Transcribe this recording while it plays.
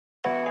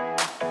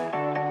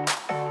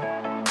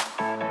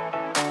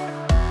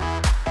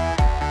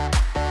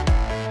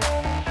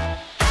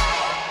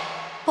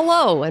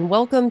Hello, and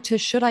welcome to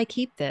Should I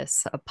Keep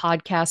This, a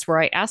podcast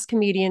where I ask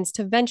comedians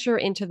to venture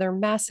into their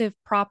massive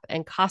prop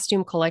and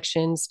costume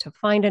collections to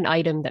find an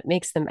item that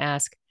makes them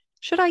ask,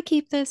 Should I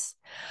keep this?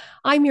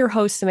 I'm your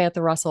host, Samantha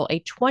Russell,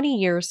 a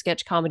 20-year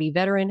sketch comedy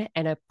veteran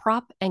and a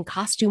prop and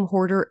costume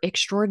hoarder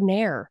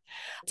extraordinaire.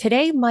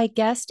 Today, my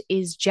guest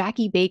is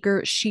Jacquie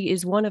Baker. She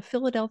is one of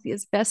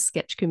Philadelphia's best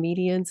sketch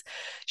comedians.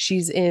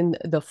 She's in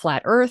The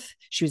Flat Earth.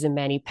 She was in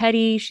Manny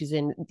Petty. She's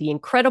in The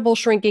Incredible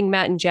Shrinking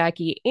Matt and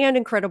Jackie and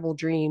Incredible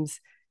Dreams.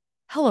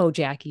 Hello,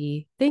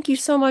 Jacquie. Thank you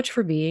so much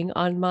for being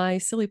on my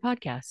silly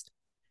podcast.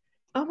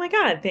 Oh my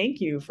God, thank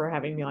you for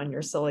having me on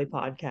your silly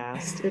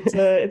podcast.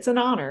 It's an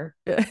honor.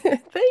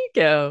 Thank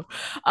you.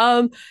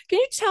 Can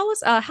you tell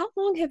us how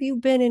long have you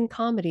been in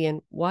comedy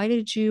and why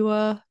did you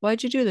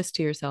do this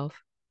to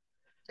yourself?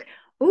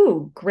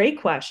 Ooh,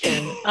 great question.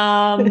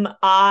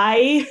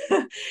 I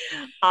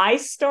I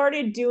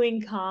started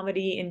doing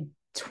comedy in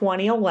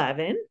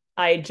 2011.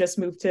 I had just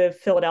moved to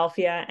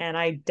Philadelphia and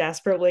I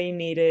desperately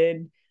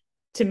needed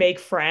to make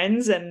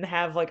friends and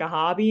have like a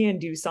hobby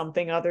and do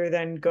something other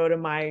than go to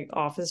my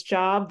office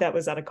job that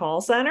was at a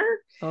call center.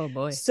 Oh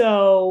boy.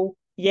 So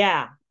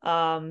yeah.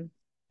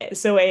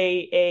 So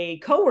a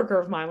coworker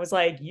of mine was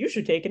like, you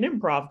should take an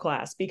improv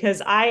class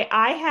because I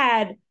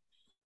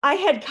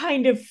had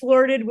kind of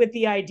flirted with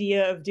the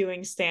idea of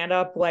doing stand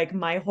up like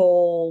my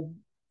whole,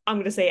 I'm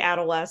going to say,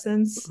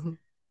 adolescence. Mhm.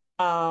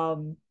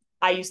 Um,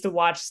 I used to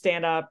watch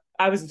stand up.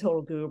 I was a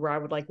total goober. I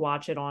would like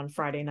watch it on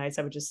Friday nights.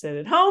 I would just sit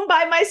at home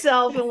by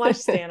myself and watch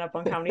stand up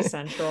on Comedy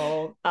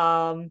Central.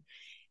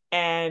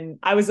 And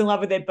I was in love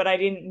with it, but I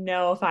didn't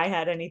know if I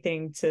had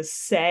anything to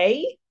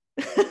say.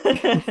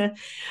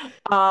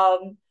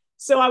 um,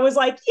 so I was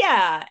like,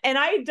 yeah. And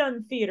I had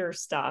done theater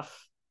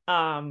stuff.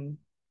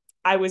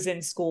 I was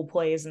in school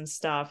plays and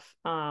stuff.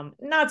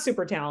 Not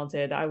super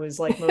talented. I was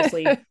like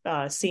mostly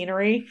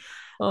scenery.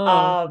 Oh,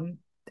 Um,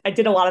 I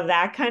did a lot of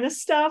that kind of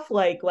stuff,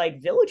 like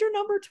Villager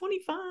number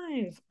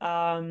 25.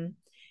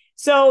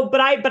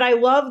 But I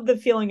love the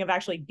feeling of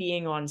actually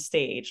being on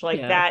stage. Like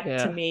yeah, that to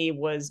yeah. me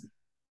was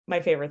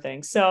my favorite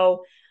thing.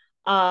 So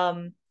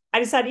I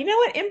decided, you know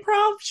what,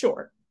 improv,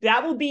 sure.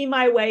 That will be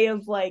my way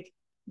of like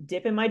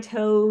dipping my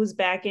toes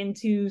back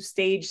into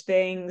stage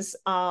things.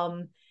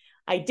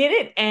 I did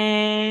it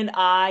and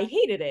I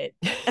hated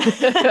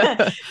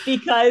it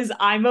because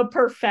I'm a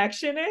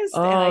perfectionist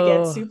and I get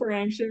Oh, super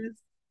anxious,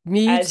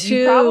 me as you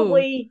too.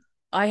 probably,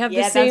 I have the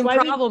yeah, that's same why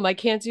we, problem. I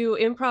can't do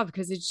improv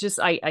because it's just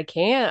I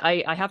can't.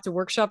 I have to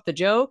workshop the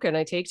joke and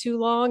I take too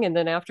long and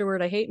then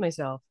afterward I hate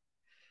myself.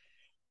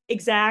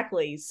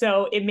 exactly.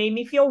 So it made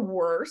me feel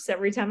worse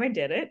every time I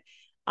did it.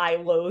 I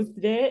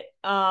loathed it.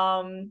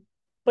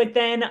 But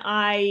then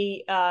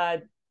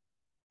an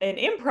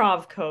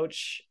improv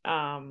coach,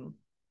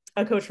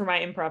 a coach for my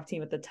improv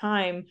team at the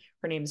time.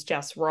 Her name's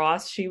Jess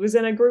Ross. She was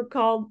in a group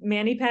called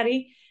Manny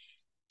Petty.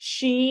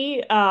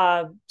 She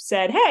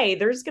said, "Hey,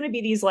 there's going to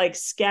be these like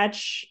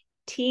sketch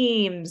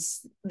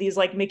teams, these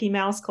like Mickey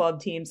Mouse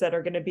Club teams that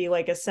are going to be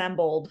like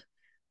assembled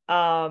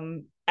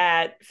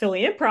at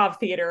Philly Improv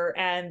Theater,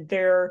 and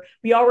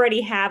we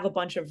already have a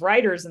bunch of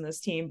writers in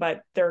this team,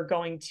 but they're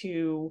going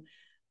to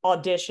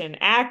audition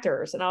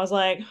actors." And I was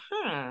like,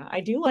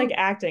 I do Hmm. like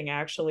acting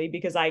actually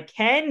because I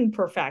can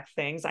perfect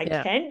things. I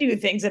Yeah. can do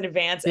things in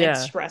advance and Yeah.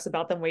 stress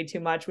about them way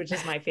too much, which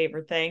is my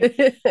favorite thing.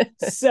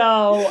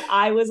 So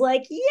I was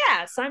like,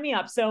 yeah, sign me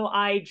up. So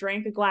I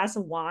drank a glass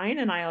of wine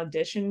and I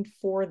auditioned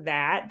for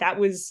that. That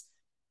was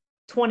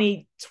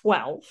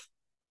 2012.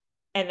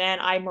 And then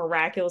I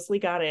miraculously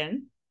got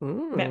in,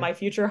 met Mm, my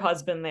future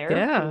husband there,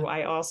 yeah. who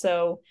I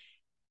also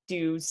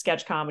do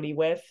sketch comedy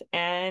with.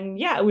 And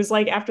yeah, it was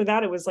like after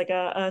that, it was like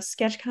a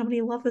sketch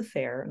comedy love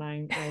affair. And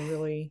I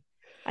really,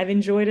 I've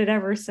enjoyed it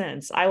ever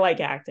since. I like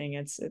acting.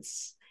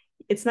 It's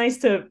nice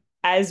to,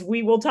 as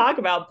we will talk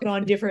about, put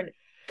on different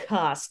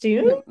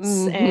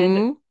costumes and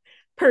Hmm.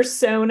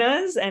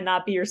 personas and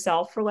not be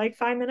yourself for like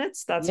 5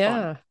 minutes. That's fun,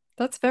 Yeah.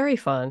 That's very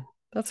fun.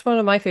 That's one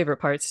of my favorite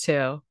parts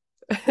too.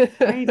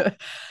 right?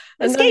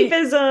 And then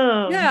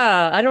Escapism.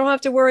 yeah, I don't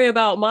have to worry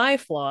about my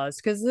flaws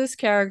because this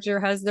character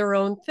has their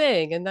own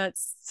thing and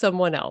that's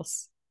someone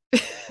else.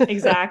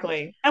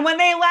 Exactly. And when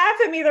they laugh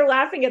at me, they're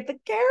laughing at the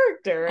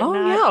character and Oh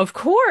not, yeah, of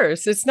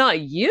course. It's not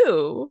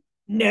you.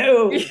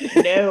 no,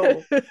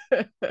 no,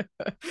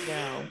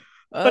 no.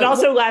 But What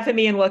also laugh at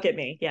me and look at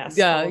me. Yes,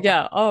 yeah, all the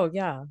yeah. time. Oh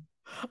yeah.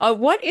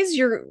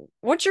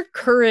 What's your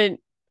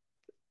current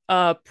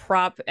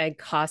prop and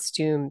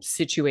costume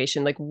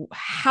situation? Like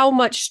how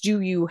much do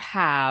you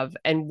have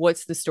and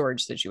what's the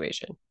storage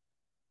situation?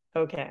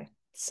 Okay.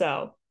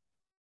 So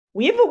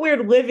we have a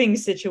weird living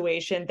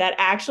situation that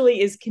actually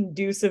is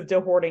conducive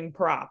to hoarding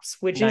props,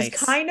 which is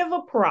Nice. kind of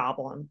a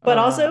problem, but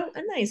also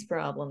a nice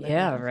problem to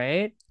Yeah, have.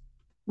 right?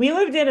 We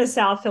lived in a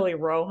South Philly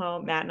row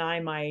home, Matt and I,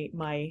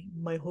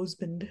 my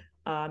husband,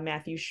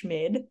 Matthew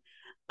Schmid.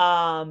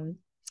 Um,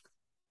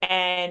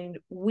 and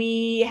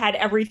we had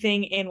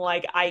everything in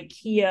like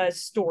IKEA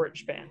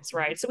storage bins,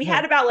 right? So we Yeah.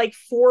 had about like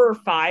 4 or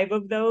 5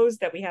 of those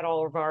that we had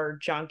all of our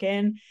junk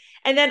in.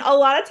 And then a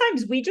lot of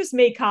times we just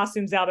made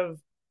costumes out of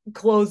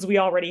clothes we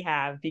already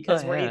have Oh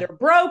because we're yeah. either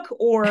broke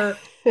or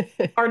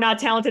are not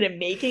talented at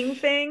making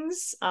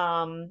things.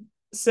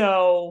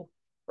 So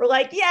we're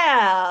like,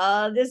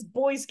 yeah, this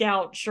Boy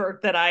Scout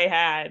shirt that I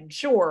had,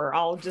 sure,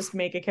 I'll just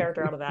make a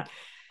character out of that.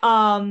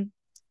 Um,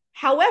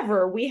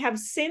 However, we have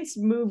since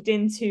moved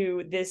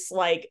into this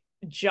like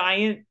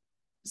giant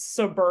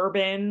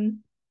suburban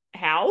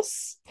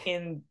house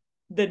in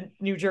the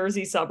New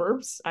Jersey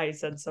suburbs. I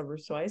said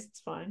suburbs twice.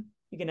 It's fine.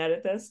 You can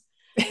edit this.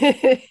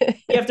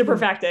 You have to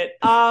perfect it.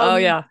 Oh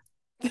yeah.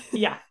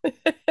 Yeah.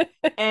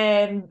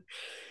 And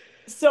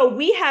so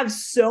we have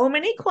so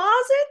many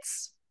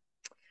closets.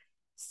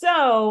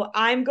 So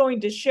I'm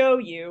going to show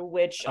you,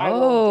 which I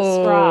will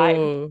describe.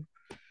 Oh.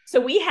 So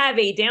we have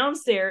a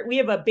downstairs, we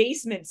have a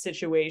basement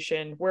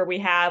situation where we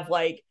have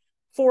like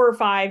 4 or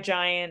 5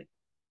 giant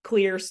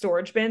clear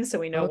storage bins so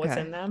we know what's Okay.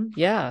 in them.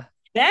 Yeah.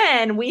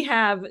 Then we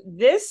have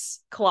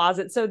this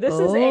closet. So this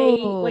is a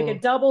like a Oh.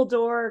 double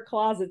door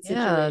closet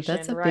Yeah, that's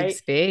situation, a big right?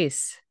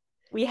 space.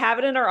 We have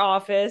it in our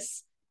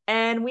office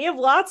and we have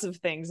lots of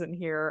things in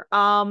here.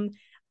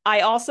 I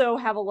also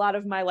have a lot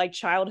of my like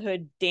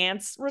childhood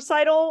dance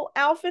recital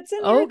outfits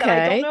in here that I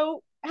don't Okay.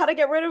 know how to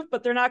get rid of,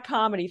 but they're not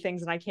comedy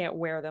things and I can't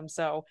wear them.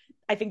 So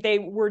I think they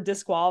were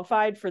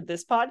disqualified for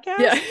this Yeah.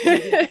 podcast.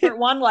 Maybe a different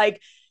one.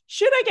 Like,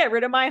 should I get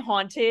rid of my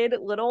haunted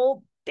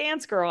little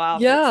dance girl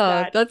outfits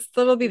Yeah, that,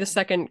 that'll be the yeah.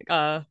 second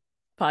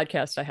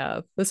podcast I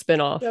have, the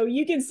spinoff. So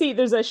you can see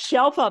there's a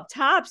shelf up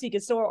top, so you can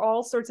store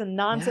all sorts of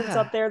nonsense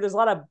Yeah. up there. There's a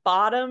lot of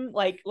bottom,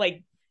 like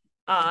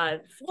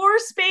floor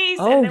space,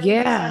 and Oh then we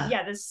just have, yeah.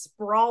 yeah, this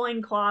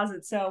sprawling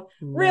closet. So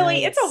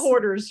really it's a Nice.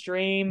 hoarder's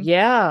dream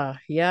Yeah,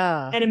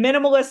 yeah. and a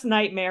minimalist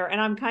nightmare. And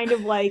I'm kind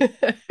of like,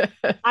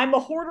 I'm a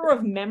hoarder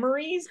of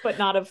memories but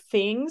not of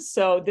things,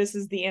 so this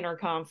is the inner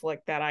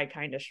conflict that I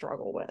kind of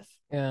struggle with.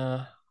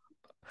 Yeah.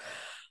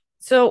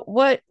 So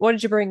what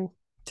did you bring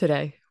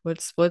today?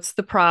 What's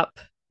the prop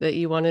that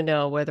you want to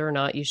know whether or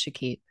not you should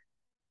keep?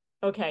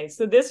 Okay,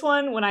 so this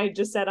one, when I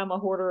just said I'm a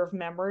hoarder of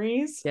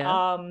memories,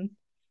 Yeah.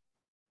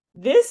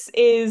 this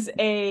is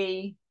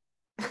a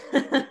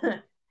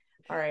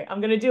all right,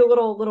 I'm gonna do a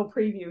little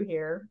preview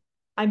here.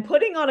 I'm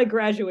putting on a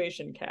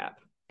graduation cap.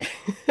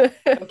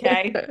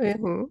 Okay.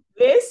 Mhm.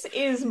 This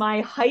is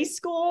my high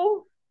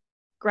school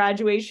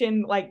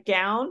graduation like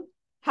gown.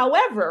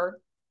 However,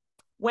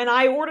 when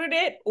I ordered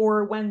it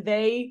or when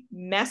they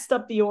messed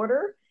up the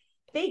order,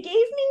 they gave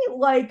me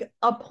like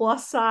a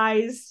plus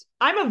size.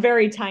 I'm a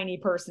very tiny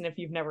person if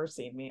you've never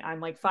seen me. I'm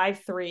like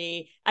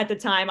 5'3". At the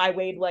time, I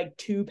weighed like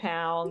 2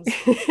 pounds.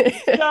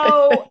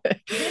 So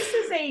this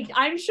is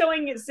I'm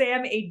showing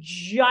Sam a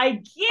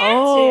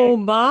Oh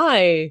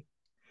my.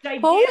 Holy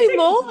gigantic white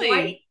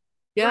moly.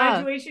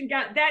 Yeah. graduation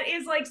gown that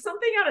is like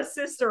something out of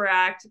Sister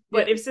Act, Yeah.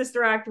 but if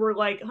Sister Act were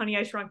like Honey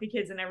I Shrunk the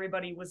Kids and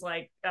everybody was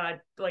like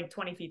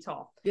 20 feet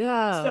tall.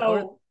 Yeah. Or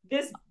So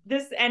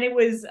this and it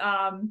was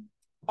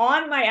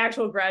on my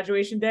actual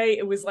graduation day,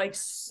 it was like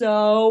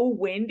so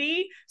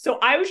windy. So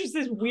I was just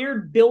this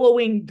weird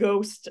billowing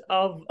ghost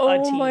of a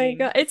oh my teen.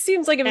 God. It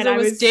seems like it was And I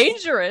almost was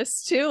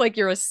dangerous too, like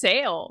you're a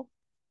sail.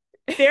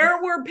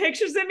 there were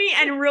pictures of me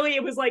and really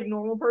it was like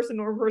normal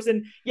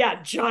person,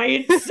 yeah,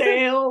 giant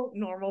sail,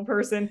 normal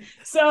person.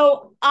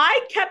 So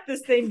I kept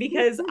this thing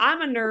because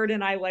I'm a nerd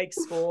and I like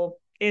school.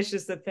 It's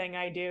just a thing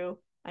I do.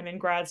 I'm in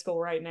grad school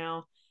right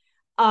now.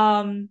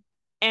 um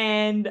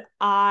and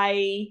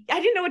I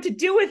didn't know what to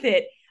do with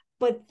it,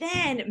 but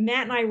then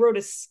Matt and I wrote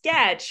a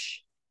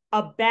sketch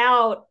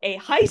about a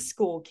high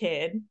school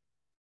kid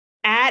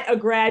at a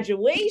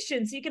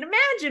graduation. So you can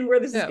imagine where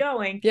this is Yeah.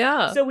 going.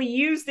 Yeah. So we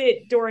used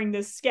it during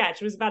this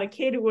sketch. It was about a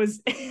kid who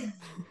was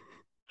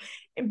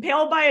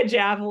impaled by a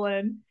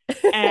javelin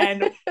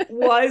and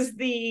was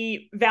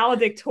the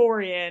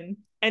valedictorian.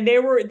 And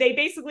they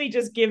basically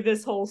just give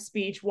this whole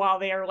speech while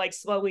they are like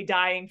slowly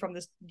dying from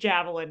this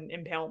javelin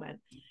impalement.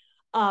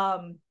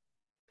 Um,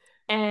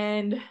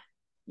 and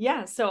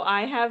yeah, so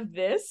I have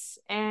this,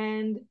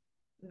 and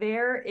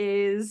there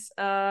is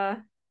a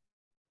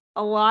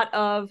lot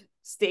of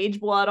stage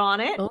blood on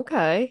it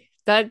Okay.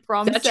 That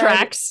from that said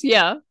tracks.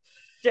 Yeah.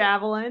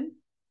 javelin.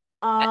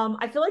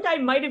 I feel like I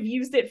might have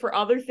used it for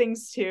other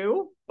things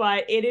too,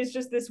 but it is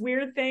just this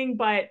weird thing,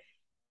 but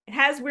it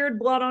has weird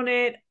blood on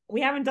it.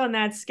 We haven't done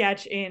that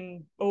sketch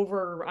in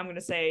over, I'm gonna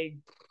say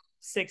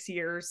 6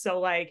 years. So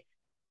like,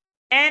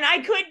 and I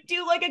could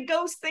do like a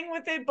ghost thing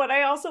with it, but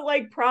I also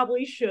like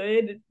probably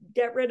should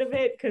get rid of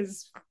it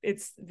because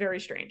it's very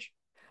strange.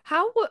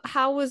 How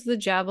was the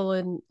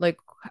javelin like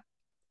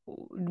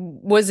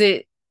was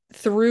it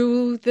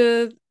through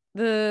the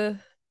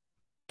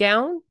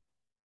gown?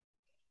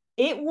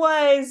 It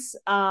was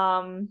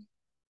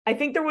I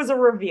think there was a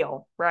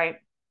reveal, right?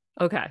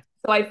 Okay.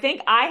 So I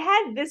think I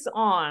had this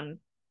on.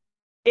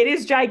 It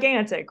is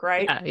gigantic,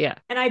 right? Yeah, yeah.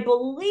 And I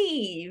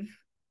believe,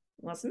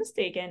 unless I'm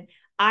mistaken,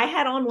 I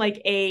had on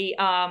like a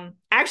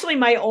actually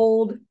my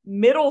old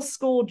middle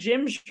school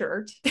gym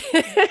shirt.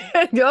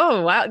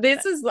 Oh, wow.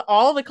 This is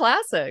all the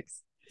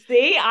classics.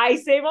 See, I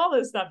save all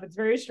this stuff. It's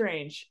very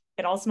strange.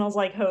 It all smells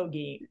like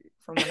hoagie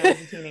from when I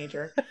was a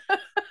teenager.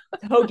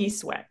 Hoagie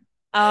sweat.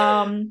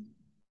 Um,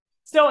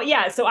 so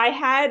yeah, so I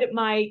had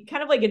my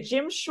kind of like a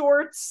gym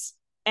shorts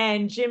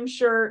and gym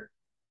shirt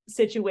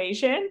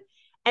situation.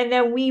 And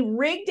then we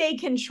rigged a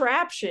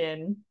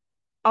contraption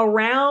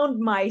around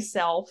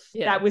myself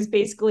Yeah. that was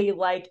basically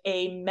like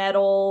a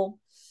metal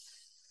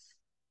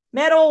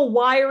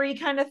wiry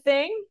kind of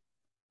thing.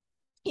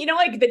 You know,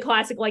 like the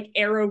classic like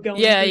arrow going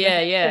Yeah, through the yeah,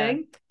 head yeah.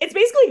 thing. It's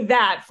basically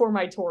that for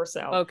my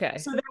torso. Okay.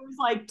 So there was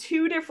like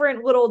two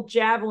different little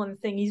javelin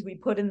thingies we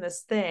put in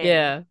this thing.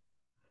 Yeah.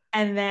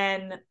 And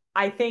then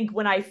I think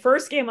when I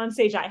first came on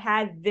stage, I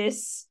had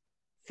this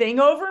thing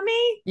over me.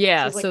 So it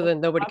Yeah, was like so a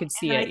then nobody cup. could And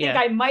see then it. I think Yeah.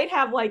 I might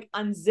have like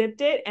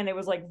unzipped it and it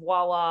was like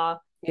voila,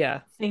 Yeah.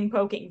 thing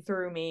poking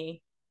through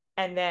me.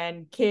 And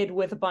then kid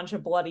with a bunch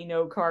of bloody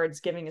note cards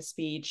giving a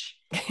speech.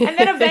 And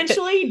then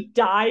eventually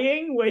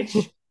dying, which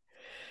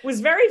was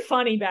very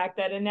funny back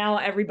then. And now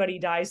everybody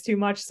dies too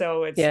much.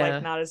 So it's like Yeah.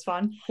 not as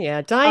fun.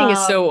 Yeah, dying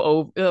is so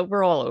Um, over,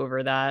 we're all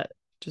over that.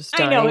 Just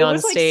I know dying it on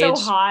was like so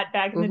stage. hot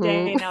back in the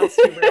day. Hmm. And now it's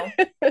too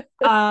real.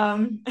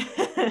 Um,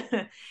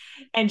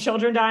 and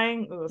children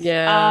dying. Oof.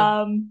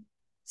 Yeah.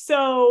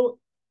 So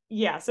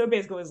yeah, so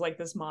basically it was like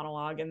this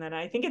monologue, and then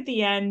I think at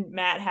the end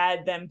Matt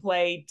had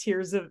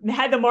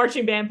the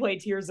marching band play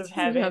Tears of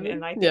Tears of Heaven, and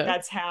heaven. I think Yeah.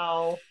 that's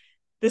how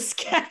the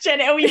sketch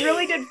and we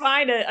really did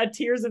find a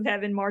Tears of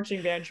Heaven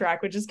marching band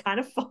track, which is kind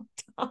of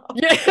fucked up.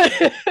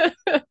 Yeah.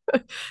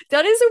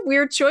 That is a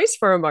weird choice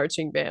for a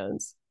marching band.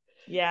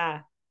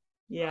 Yeah,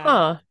 yeah,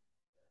 Huh.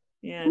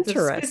 yeah. It's a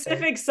Interesting.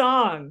 specific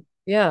song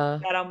Yeah.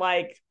 that I'm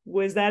like,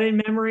 was that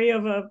in memory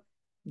of a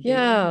gay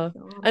Yeah.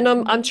 And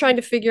I'm god? trying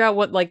to figure out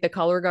what like the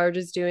color guard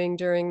is doing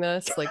during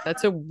this. Like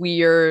that's a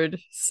weird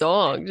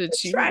song. Did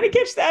Trying to she?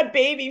 catch that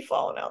baby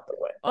falling out the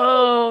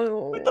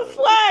window with the Oh.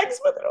 flags,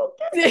 but they don't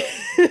get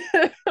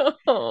it. I'm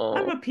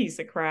Oh. a piece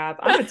of crap.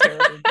 I'm a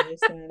terrible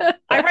person.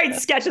 I write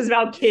sketches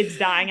about kids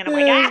dying, and I'm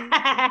like,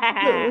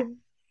 ah.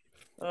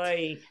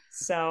 Oy.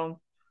 So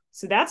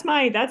that's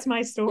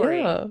my story.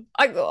 Yeah.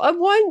 I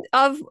want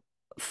a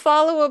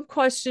follow-up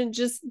question.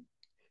 Just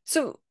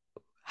so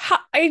how,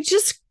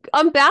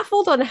 I'm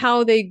baffled on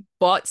how they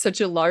bought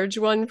such a large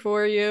one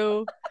for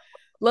you.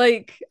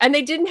 Like, and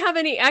they didn't have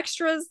any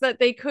extras that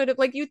they could have,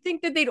 like, you'd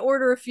think that they'd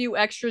order a few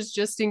extras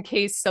just in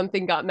case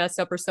something got messed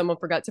up or someone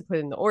forgot to put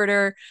in the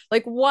order.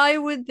 Like, why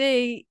would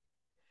they?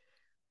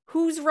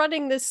 Who's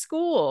running this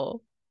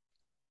school?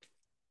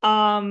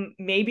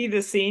 Maybe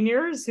the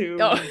seniors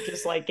Oh, who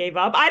just like gave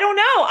up. I don't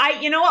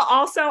know. You know what?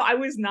 Also, I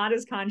was not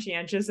as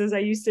conscientious as I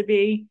used to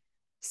be.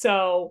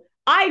 So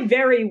I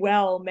very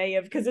well may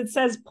have, because it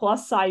says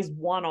plus size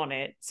one on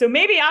it. So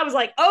maybe I was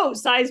like, oh,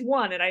 size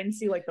one. And I didn't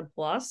see like the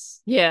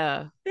plus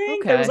yeah.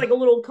 thing. There was Okay. like a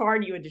little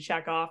card you had to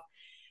check off.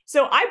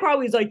 So I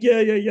probably was like,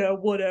 yeah, yeah, yeah,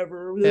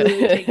 whatever.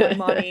 Take my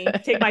money,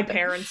 take my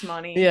parents'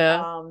 money.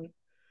 Yeah.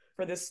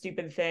 For this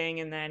stupid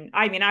thing. And then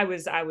I mean, I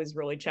was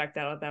really checked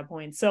out at that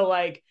point. So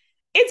like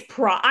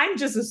I'm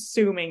just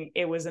assuming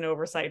it was an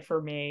oversight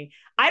for me.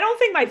 I don't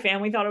think my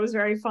family thought it was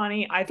very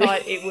funny. I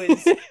thought it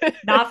was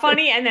not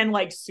funny and then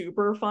like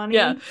super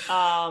Yeah.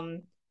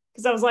 funny.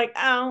 Because I was like,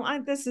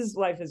 oh, this is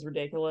life is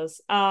ridiculous.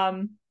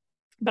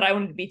 But I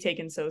wanted to be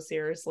taken so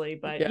seriously.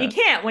 But you Yeah.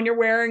 can't when you're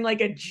wearing like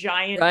a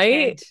giant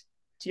Right? tent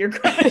to your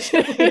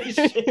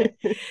graduation.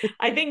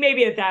 I think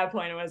maybe at that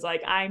point it was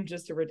like, I'm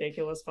just a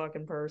ridiculous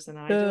fucking person.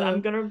 Uh,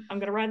 I'm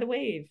gonna ride the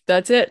wave.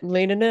 that's it.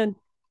 Leaning in.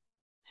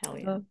 Hell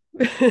yeah.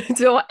 Uh,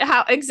 so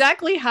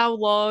how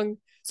long?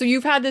 So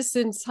you've had this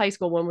since high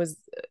school. When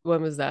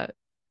was that?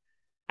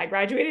 I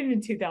graduated in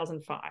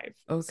 2005.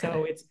 Okay.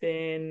 So it's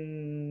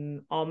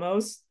been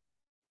almost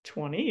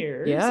 20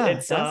 years. Yeah,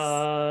 It's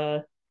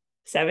that's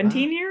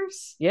 17 wow.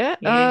 years. Yeah.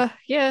 Yeah.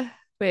 Yeah.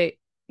 Wait.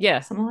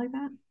 Yeah. Something like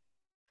that.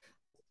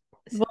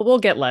 We'll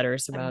get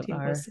letters about 17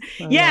 plus.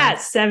 our Yeah,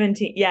 lives.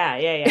 17. Yeah,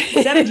 yeah,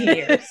 yeah. 17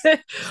 years.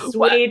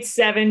 What? Sweet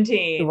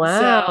 17.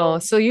 Wow.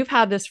 So So you've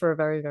had this for a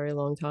very, very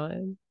long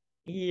time.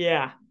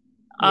 yeah.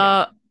 Yeah.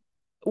 Uh,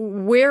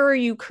 where are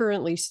you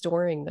currently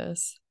storing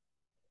this?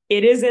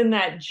 It is in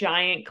that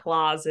giant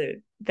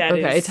closet that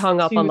Okay, it's is hung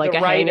up on to the like a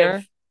right of,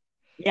 hanger.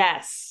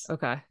 yes.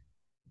 Okay.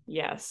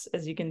 Yes,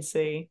 as you can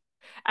see.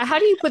 How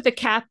do you put the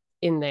cap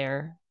in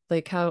there?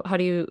 Like how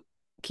do you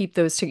keep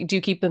those do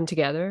you keep them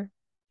together?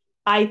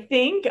 I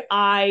think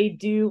I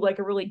do like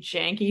a really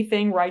janky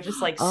thing where I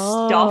just like stuff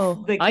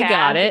Oh, the I got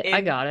cap it. I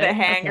in got the it.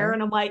 hanger Okay.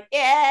 and I'm like,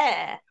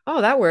 yeah.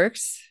 Oh, that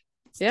works.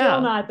 Still Yeah.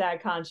 not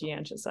that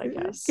conscientious, I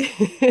guess.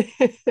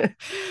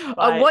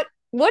 What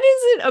But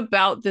is it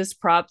about this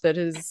prop that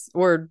is,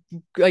 or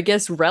I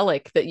guess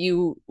relic that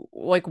you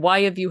like?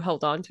 Why have you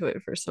held on to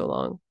it for so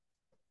long?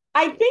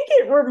 I think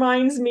it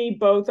reminds me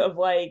both of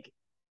like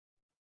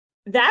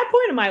that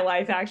point in my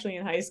life actually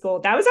in high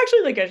school. That was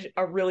actually like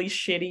a really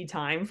shitty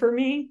time for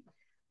me.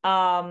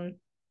 Um,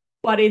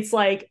 but it's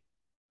like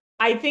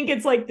I think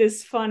it's like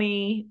this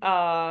funny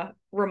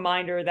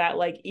reminder that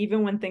like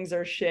even when things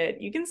are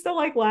shit, you can still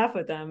like laugh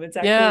at them. It's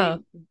Yeah.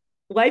 actually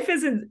life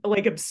isn't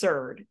like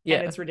absurd and Yeah.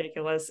 it's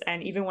ridiculous.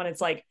 And even when it's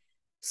like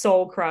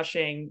soul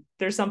crushing,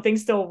 there's something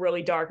still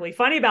really darkly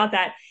funny about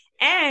that.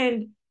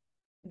 And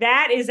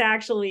that is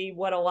actually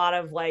what a lot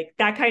of like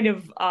that kind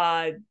of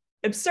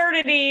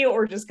absurdity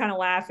or just kind of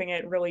laughing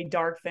at really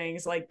dark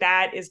things, like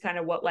that is kind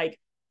of what like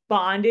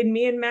bonded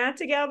me and Matt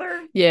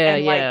together, Yeah,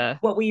 and like yeah,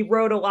 what we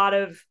wrote a lot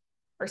of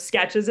our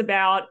sketches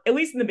about, at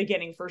least in the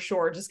beginning for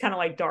sure, just kind of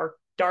like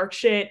dark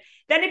shit.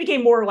 Then it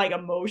became more like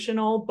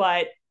emotional,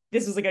 but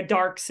this was like a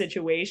dark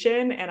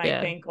situation, and I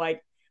yeah. think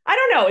like I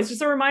don't know, it's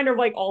just a reminder of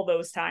like all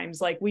those times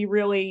like we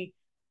really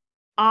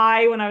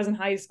when I was in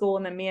high school,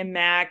 and then me and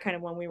Matt, kind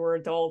of when we were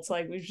adults,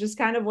 like we've just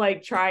kind of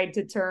like tried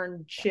to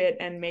turn shit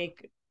and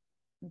make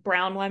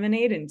brown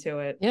lemonade into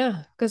it.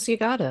 Yeah, because you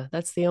gotta.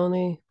 That's the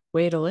only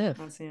way to live.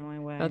 That's the only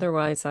way.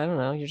 Otherwise, I don't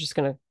know, you're just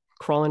gonna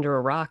crawl under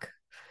a rock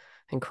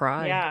and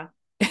cry. Yeah.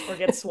 Or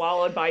get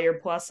swallowed by your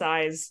plus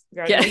size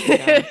graduation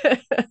gown.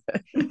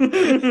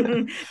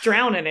 Yeah.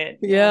 Drown in it.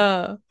 Yeah.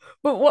 Yeah.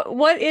 But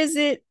what is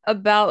it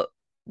about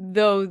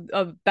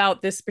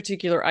about this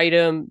particular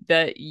item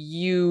that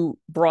you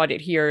brought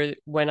it here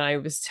when I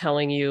was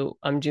telling you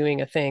I'm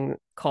doing a thing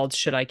called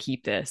Should I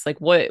Keep This? Like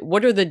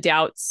what are the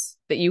doubts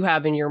that you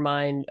have in your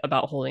mind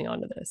about holding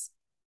on to this?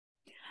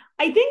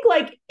 I think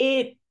like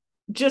it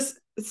just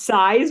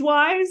size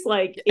wise,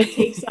 like it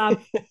takes up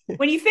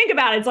when you think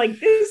about it, it's like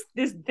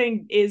this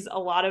thing is a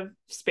lot of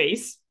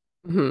space.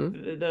 Hmm.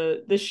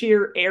 The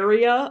sheer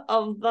area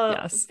of the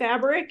Yes.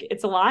 fabric,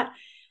 it's a lot.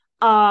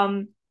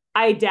 um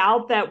I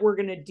doubt that we're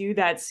gonna do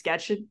that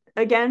sketch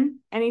again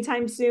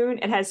anytime soon.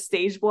 It has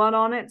stage blood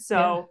on it, Yeah.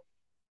 so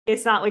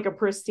it's not like a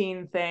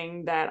pristine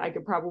thing that I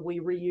could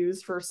probably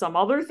reuse for some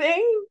other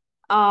thing.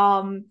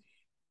 um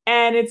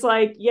and it's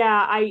like,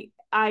 yeah, I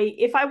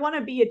if I want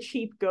to be a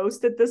cheap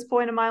ghost at this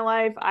point in my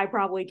life, I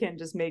probably can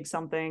just make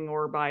something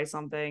or buy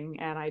something,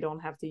 and I don't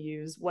have to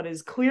use what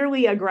is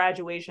clearly a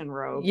graduation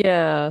robe,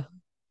 Yeah.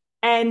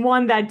 and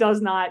one that does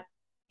not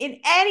in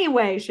any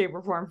way, shape,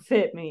 or form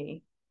fit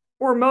me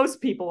or most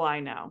people I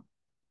know.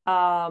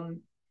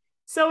 Um,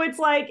 so it's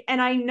like,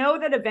 and I know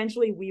that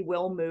eventually we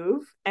will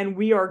move and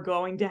we are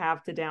going to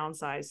have to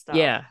downsize stuff,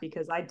 Yeah.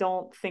 because I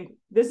don't think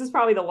this is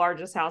probably the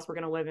largest house we're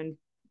going to live in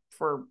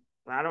for,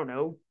 I don't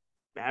know,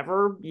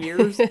 ever,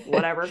 years,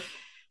 whatever.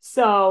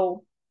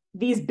 So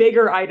these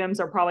bigger items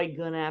are probably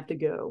going to have to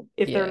go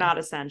if they're Yeah. not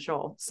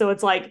essential. So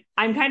it's like,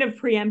 I'm kind of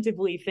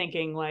preemptively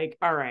thinking, like,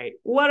 all right,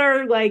 what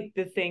are like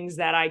the things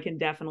that I can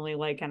definitely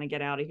like kind of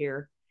get out of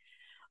here?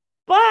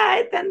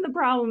 But then the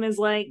problem is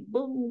like,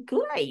 well,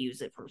 could I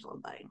use it for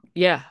something?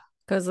 Yeah.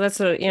 Because that's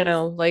Is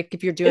like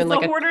if you're it's doing the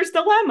like a hoarder's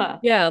dilemma.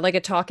 yeah, like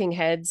a talking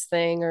heads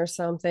thing or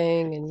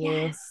something, and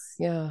Yes.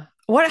 yeah.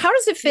 How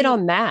does it fit He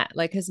on Matt?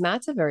 Like, because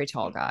Matt's a very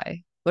tall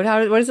guy. What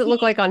does it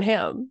look like he on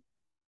him?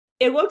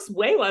 it looks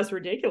way less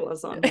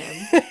ridiculous on him.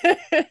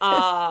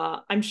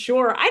 I'm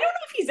sure. I don't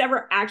know if he's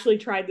ever actually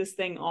tried this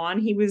thing on.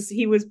 He was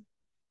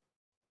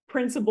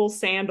Principal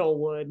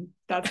Sandalwood.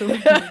 That's what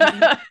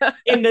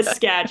in the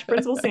sketch,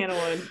 Principal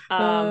Sandalwood.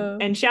 Uh,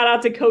 And shout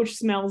out to Coach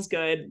Smells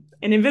Good,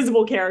 an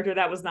invisible character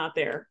that was not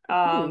there.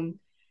 hmm.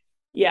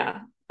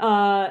 Yeah.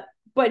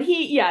 But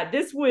yeah,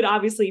 this would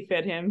obviously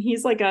fit him.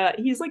 He's like a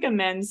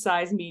men's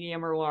size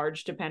medium or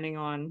large, depending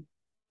on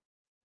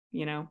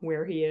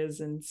where he is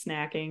and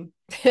snacking.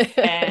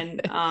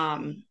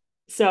 And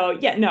so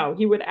yeah, no,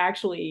 he would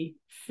actually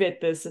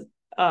fit this.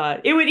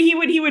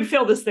 He would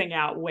fill this thing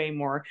out way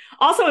more.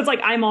 Also, it's like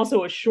I'm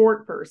also a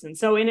short person,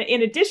 so in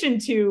addition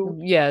to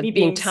Yeah, me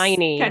being being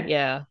tiny. kind,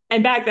 Yeah.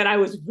 and back then I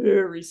was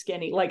very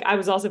skinny, like I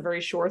was also very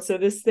short, so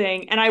this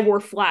thing, and I wore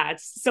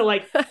flats, so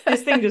like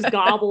this thing just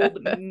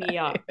gobbled me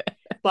up.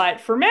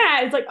 But for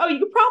Matt, it's like, oh, you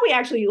could probably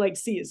actually like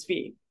see his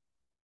feet.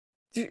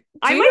 Do,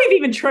 I do might have you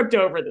even tripped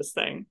over this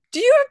thing. do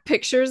you have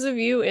pictures of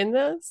you in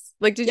this?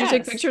 Like, did you take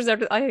Yes. pictures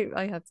after?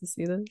 I have to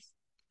see this.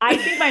 I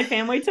think my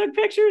family took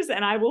pictures,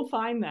 and I will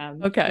find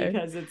them Okay.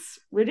 because it's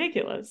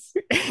ridiculous.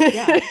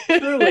 Yeah,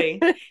 truly.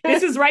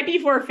 This is right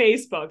before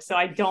Facebook, so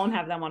I don't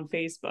have them on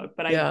Facebook,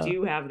 but I Yeah.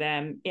 do have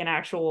them in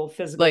actual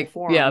physical Like, yeah,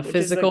 form, which is a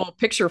physical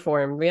picture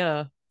form.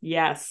 Yeah.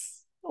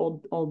 yes,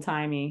 old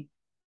timey,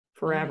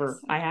 forever.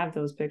 Nice. I have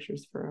those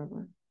pictures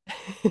forever.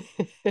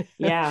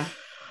 Yeah.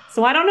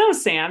 So I don't know,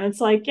 Sam.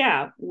 It's like,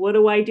 yeah, what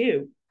do I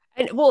do?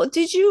 And well,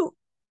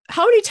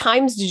 how many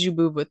times did you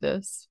move with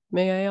this?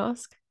 May I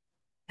ask?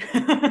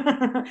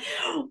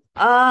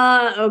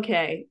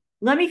 Okay.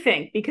 Let me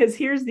think, because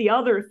here's the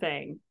other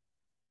thing.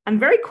 I'm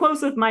very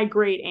close with my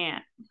great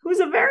aunt, who's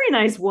a very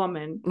nice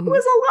woman, who Mhm.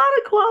 has a lot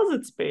of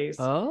closet space,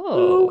 who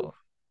Oh,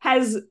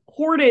 has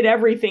hoarded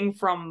everything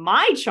from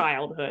my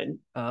childhood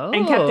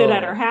and kept it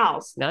at her oh,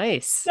 house.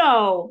 nice.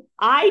 So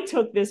I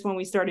took this when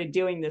we started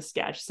doing this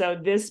sketch. So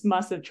this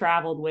must have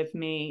traveled with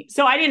me.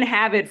 So I didn't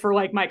have it for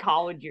like my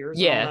college years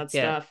and all Yeah, that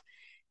yeah. stuff,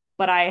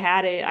 but I've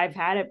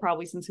had it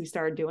probably since we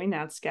started doing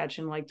that sketch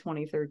in like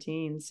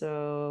 2013.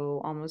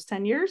 So almost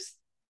 10 years.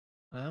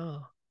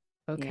 Wow.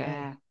 Okay.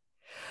 Yeah.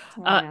 It's a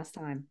long Uh, ass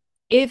time.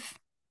 if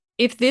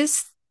if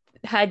this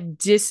had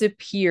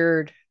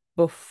disappeared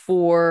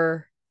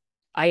before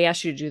I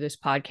asked you to do this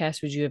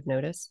podcast, would you have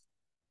noticed?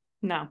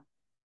 No,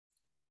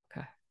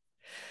 Okay.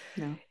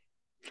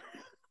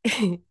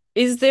 no.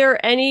 Is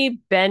there any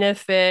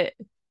benefit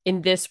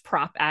in this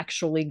prop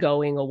actually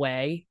going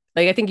away?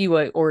 Like, I think you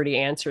already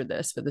answered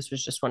this, but this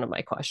was just one of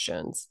my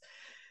questions.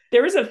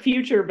 There is a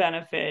future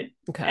benefit,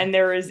 Okay. and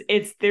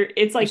it's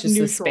It's like just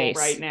the neutral right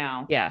space.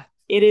 now. Yeah.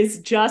 It is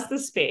just the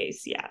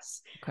space,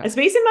 yes. A Okay.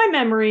 space in my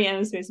memory and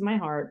a space in my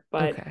heart,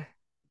 but Okay.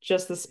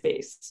 just the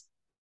space.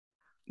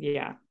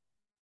 Yeah.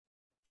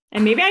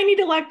 And maybe I need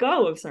to let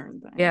go of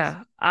certain things.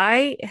 Yeah.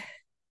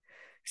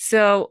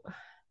 So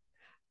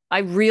I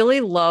really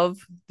love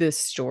this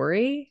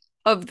story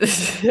of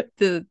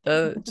the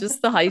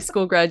just the high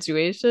school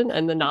graduation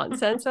and the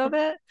nonsense of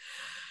it.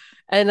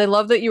 And I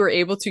love that you were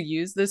able to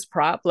use this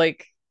prop,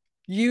 like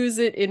use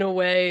it in a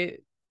way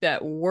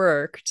that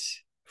worked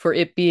for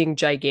it being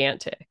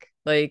gigantic.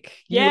 Like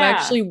you Yeah.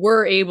 actually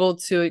were able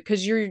to,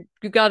 because you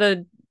got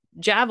a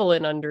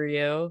javelin under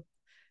you.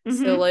 So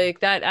Mm-hmm. like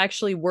that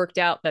actually worked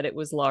out that it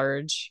was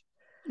large.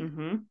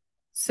 Mm-hmm.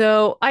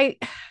 So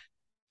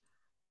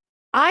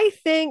I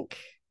think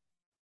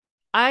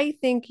I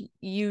think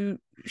you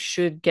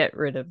should get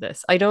rid of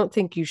this. I don't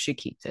think you should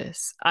keep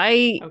this.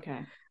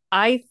 Okay.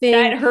 I That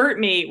think hurt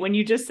me when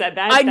you just said I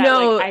that. That like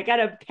know I got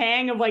a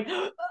pang of like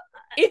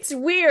it's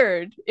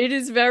weird. It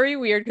is very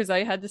weird because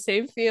I had the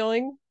same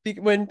feeling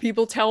when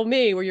people tell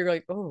me where you're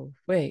like, "Oh,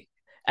 wait."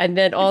 And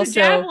then it's a also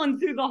javelin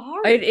through the it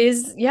heart.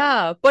 is,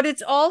 yeah, but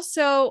it's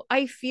also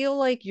I feel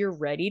like you're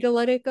ready to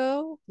let it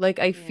go. Like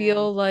I Yeah.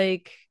 feel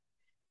like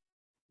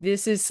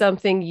this is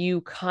something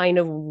you kind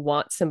of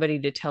want somebody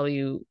to tell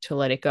you to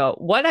let it go.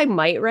 What I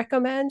might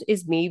recommend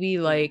is maybe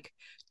Yeah. like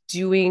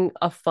doing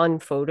a fun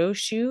photo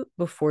shoot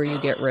before you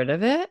get rid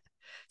of it.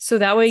 So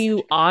that way That's such you a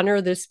good idea.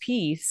 honor this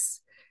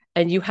piece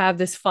and you have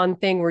this fun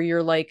thing where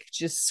you're like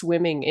just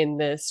swimming in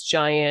this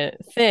giant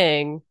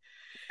thing.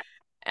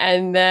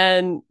 And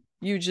then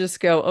you just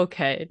go,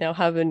 okay, now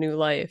have a new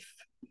life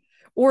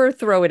or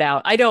throw it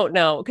out. I don't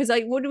know. Cause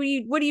like what do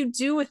you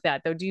do with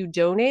that though? Do you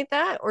donate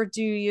that or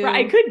do Right. I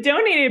you could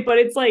donate it, but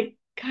it's like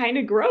kind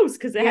of gross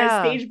because it has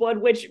yeah. stage blood,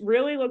 which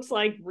really looks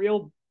like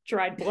real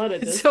dried blood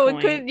at this So it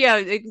point. could, yeah,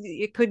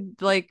 it could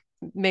like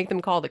make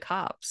them call the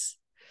cops.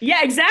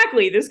 Yeah,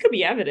 exactly. This could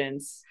be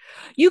evidence.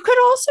 You could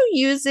also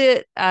use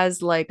it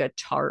as like a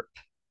tarp,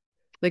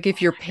 like if Oh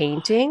you're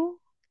painting.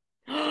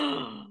 my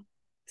God.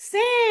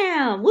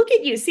 Sam, look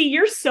at you. See,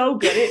 you're so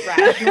good at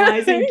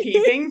rationalizing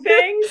keeping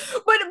things.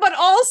 But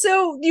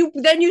also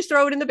you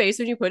throw it in the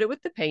basement, you put it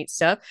with the paint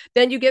stuff,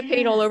 then you get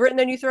paint all Yeah. over it, and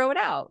then you throw it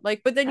out.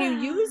 Like, but then you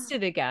used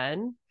it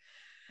again,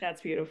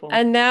 That's beautiful.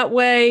 and that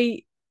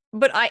way.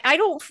 But I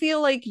don't feel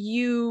like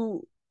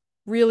you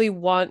really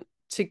want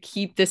to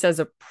keep this as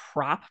a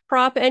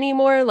prop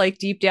anymore. Like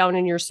deep down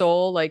in your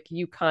soul, like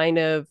you kind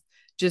of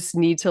just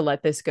need to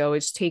let this go.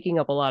 It's taking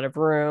up a lot of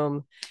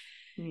room.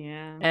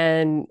 Yeah.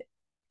 And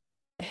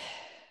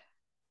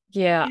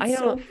yeah, I It's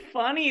don't, so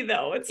funny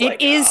though. It's it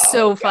like, is oh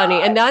so funny.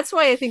 God. And that's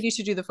why I think you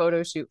should do the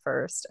photo shoot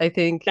first. I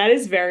think That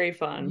is very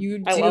fun.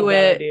 you I do love that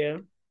it, idea.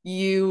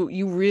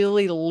 you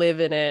really live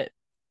in it.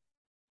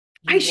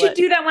 I You should let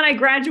do that when I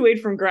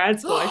graduate from grad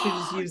school. I should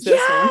just use this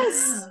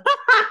one.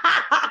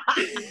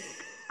 yes.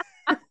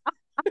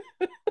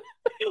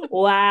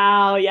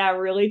 Wow. Yeah,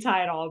 really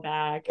tie it all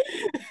back.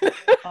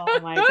 Oh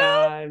my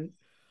God.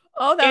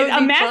 Oh, that would A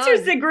be master's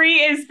fun. degree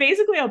is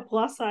basically a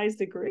plus size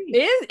degree.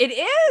 It It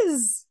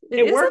is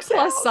a works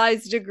plus out.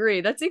 size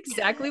degree. That's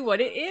exactly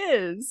what it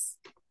is.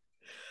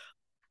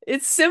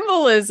 It's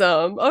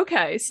symbolism.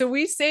 Okay, so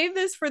we save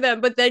this for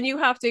them, but then you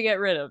have to get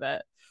rid of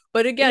it.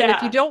 But again,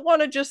 if you Yeah. don't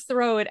want to just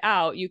throw it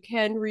out, you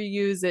can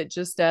reuse it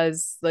just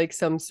as like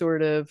some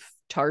sort of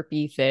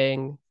tarpy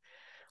thing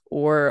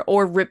or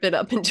rip it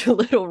up into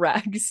little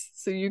rags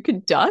so you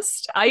can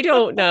dust. I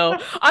don't know.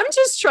 I'm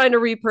just trying to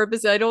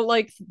repurpose it. I don't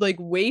like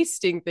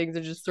wasting things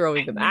and just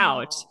throwing I them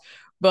out. know.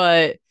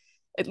 But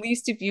at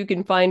least if you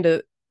can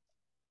find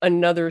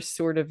another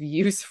sort of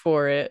use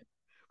for it,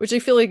 which I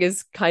feel like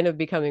is kind of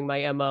becoming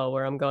my MO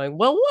where I'm going,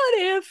 well, what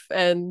if?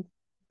 And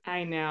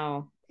I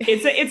know.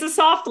 It's a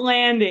soft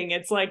landing.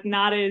 It's like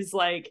not as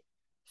like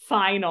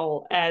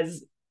final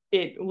as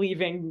it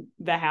leaving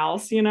the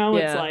house, you know?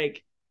 It's yeah,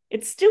 like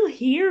it's still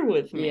here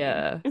with me.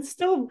 yeah.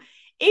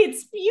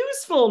 It's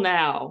useful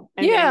now.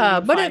 And then Yeah,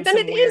 you but find then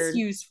it some is weird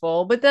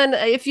useful. But then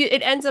if you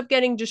it ends up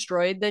getting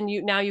destroyed, then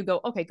you go,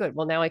 okay, good.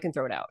 Well, now I can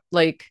throw it out.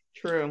 Like,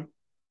 true.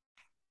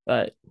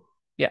 but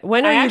yeah.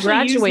 When are I you actually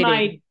used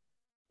graduating?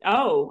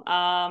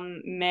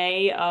 my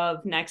May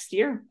of next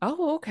year.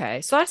 Oh,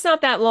 okay. So that's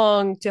not that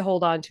long to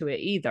hold on to it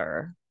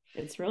either.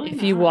 It's really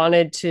If you not.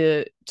 wanted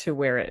to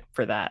wear it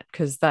for that,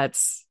 because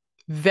that's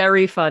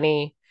very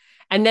funny.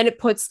 And then it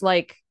puts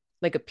like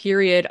a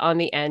period on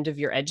the end of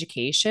your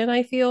education,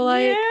 I feel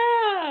like.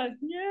 Yeah,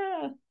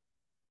 yeah.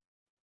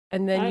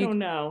 And then I you don't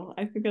know.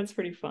 I think that's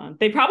pretty fun.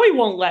 They probably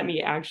won't let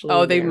me actually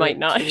oh, they wear might it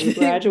not. to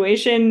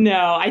graduation.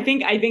 No, I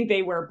think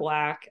they wear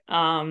black.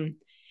 Oh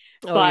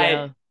But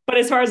yeah. but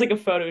as far as like a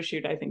photo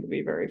shoot, I think it'd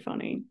be very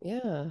funny.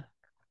 Yeah.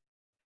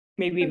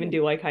 Maybe even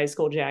do like high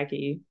school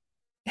Jackie,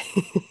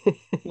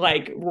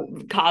 like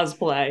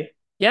cosplay,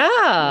 you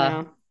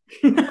Yeah. know.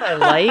 I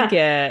like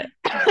it.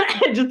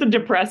 Just a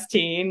depressed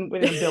teen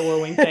with a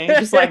billowing thing.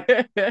 Just like,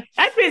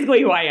 that's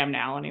basically who I am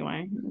now,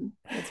 anyway.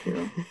 Let's be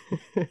real.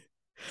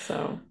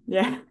 So,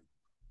 yeah.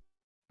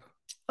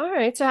 All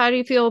right. So how do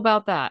you feel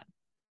about that?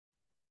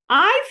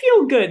 I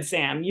feel good,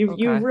 Sam. You've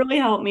Okay. really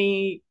helped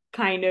me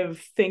kind of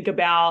think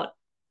about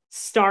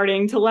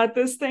starting to let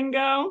this thing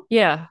go.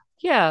 Yeah.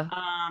 Yeah.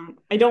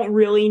 I don't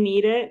really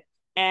need it.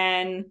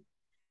 And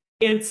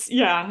it's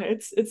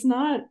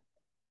not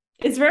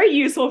it's very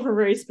useful for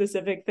very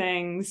specific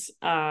things.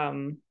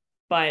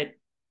 But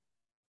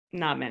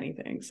not many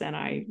things.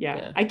 And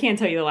Yeah. I can't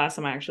tell you the last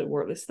time I actually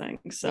wore this thing.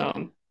 Yeah.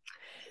 So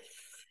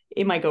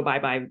it might go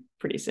bye-bye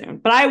pretty soon.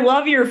 But I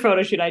love your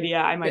photo shoot idea.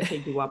 I might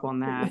take you up on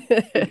that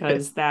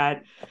because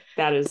that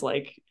is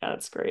like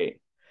that's great.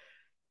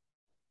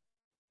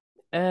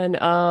 And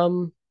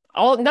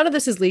all none of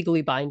this is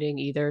legally binding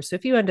either. So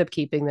if you end up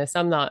keeping this,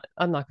 I'm not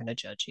going to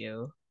judge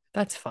you.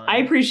 That's I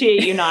fine.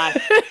 appreciate you not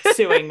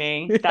suing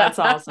me. That's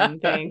awesome.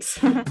 Thanks.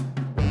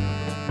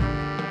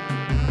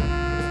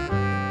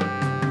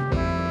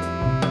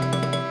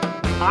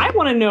 I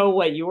want to know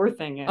what your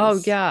thing Oh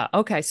is. yeah.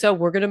 Okay. So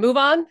we're going to move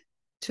on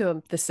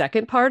to the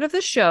second part of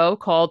the show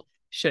called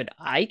Should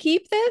I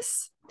Keep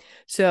This?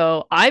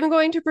 So I'm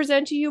going to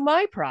present to you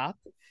my prop.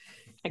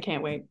 I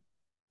can't wait.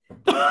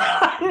 No,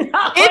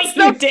 It's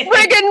you the did.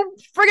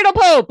 friggin'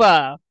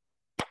 Pope.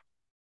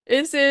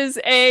 This is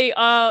a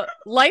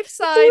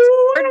life-size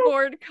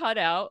cardboard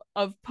cutout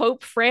of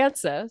Pope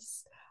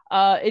Francis.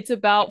 It's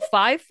about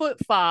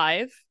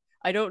 5'5".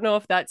 I don't know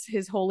if that's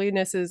His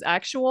Holiness's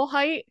actual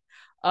height.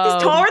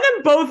 He's taller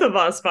than both of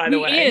us, by the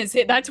He way. is.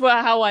 That's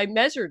how I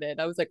measured it.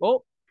 I was like,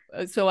 oh,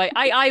 so I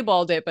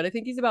eyeballed it, but I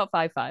think he's about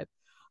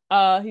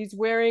 5'5". He's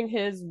wearing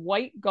his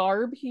white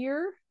garb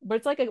here, but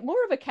it's like a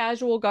more of a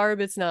casual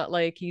garb. It's not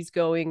like he's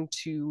going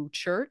to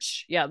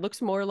church. Yeah, it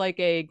looks more like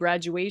a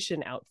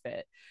graduation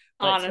outfit.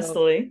 But so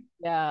Honestly.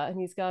 yeah, and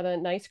he's got a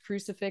nice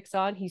crucifix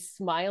on. He's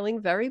smiling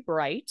very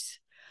bright.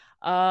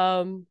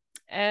 Um,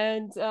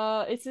 and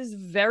it's is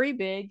very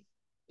big.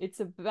 It's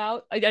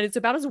about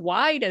as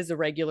wide as a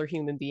regular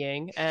human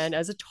being and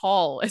as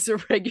tall as a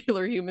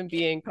regular human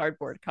being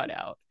cardboard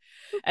cutout.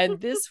 And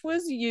this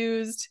was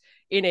used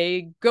in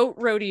a goat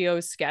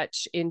rodeo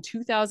sketch in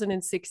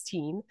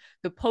 2016.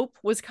 The Pope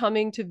was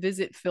coming to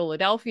visit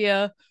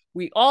Philadelphia.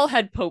 We all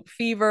had Pope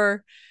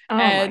fever, Oh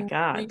my and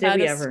God. Did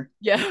we ever?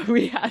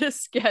 we had a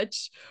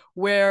sketch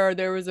where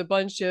there was a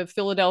bunch of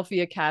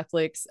Philadelphia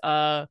Catholics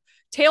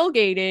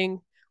tailgating,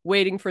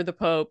 waiting for the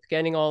Pope,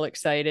 getting all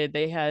excited.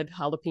 They had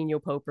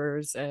jalapeno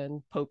popers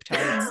and Pope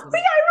tarts. Yeah, And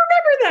I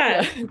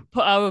remember yeah,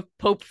 that.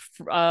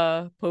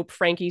 Pope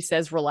Frankie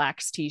says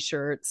relax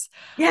t-shirts.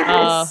 Uh,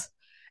 Yes.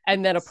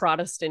 and then a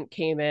Protestant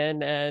came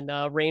in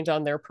and rained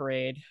on their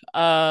parade.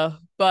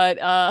 But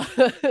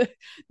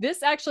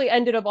this actually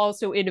ended up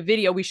also in a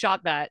video. We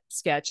shot that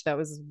sketch. That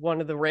was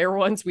one of the rare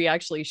ones we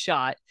actually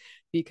shot I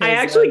because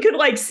actually could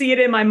like see it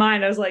in my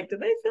mind. I was like, did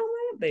they film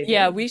that? They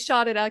yeah, did. we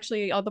shot it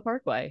actually on the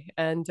Parkway,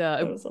 and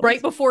That was right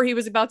awesome. before he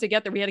was about to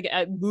get there, we had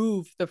to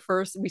move the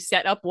first. We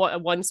set up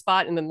one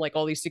spot, and then like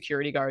all these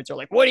security guards are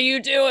like, "What are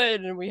you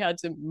doing?" And we had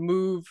to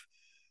move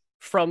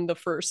from the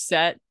first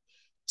set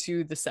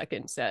to the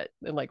second set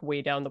and like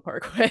way down the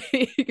Parkway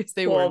because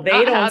they were Well, they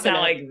not don't having sound it.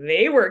 like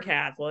they were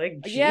Catholic.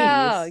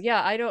 Yeah, Jeez.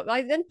 yeah. I don't.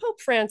 I then Pope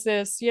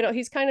Francis.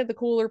 He's kind of the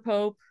cooler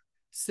Pope,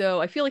 so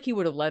I feel like he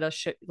would have let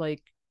us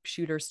like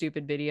shoot our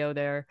stupid video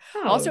there.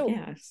 Oh, Also,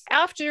 yes.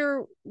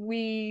 after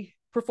we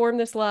performed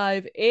this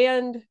live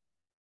and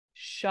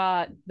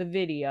shot the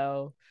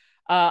video,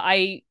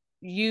 I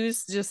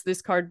used just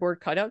this cardboard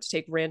cutout to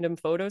take random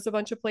photos a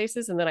bunch of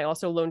places, and then I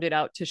also loaned it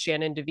out to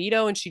Shannon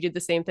DeVito, and she did the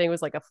same thing. It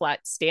was like a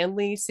flat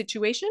Stanley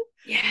situation.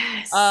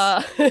 Yes.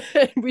 Uh,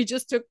 we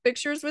just took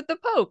pictures with the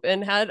Pope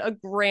and had a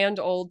grand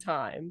old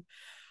time.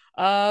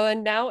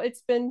 And now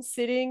it's been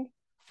sitting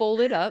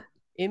folded up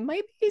in my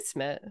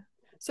basement.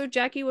 So,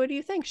 Jackie, what do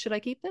you think? Should I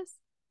keep this?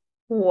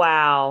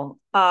 Wow.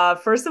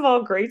 First of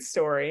all, great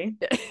story.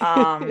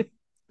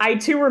 I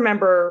too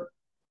remember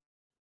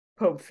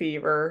Pope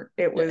Fever.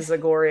 It Yeah. was a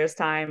glorious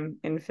time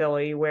in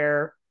Philly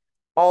where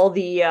all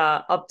the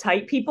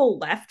uptight people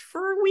left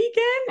for a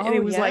weekend and Oh,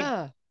 it was like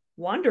yeah.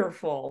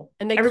 wonderful.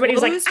 And they Everybody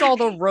was like, closed all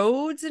the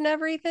roads and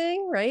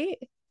everything, right?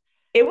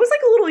 it was like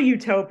a little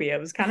utopia. It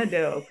was kind of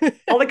dope.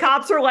 All the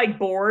cops are like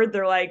bored.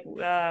 They're like,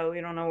 we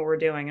don't know what we're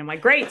doing. I'm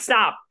like, great,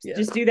 stop. Yeah.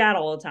 Just do that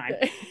all the time.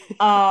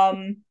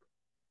 Um,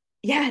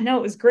 yeah, no,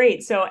 it was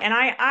great. So, and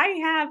I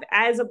have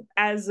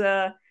as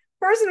a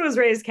person who was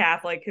raised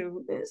Catholic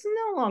who is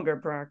no longer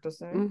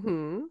practicing,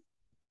 Mm-hmm.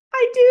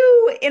 I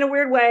do in a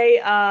weird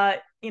way,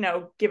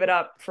 give it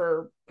up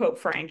for Pope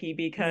Frankie Right?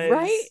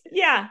 because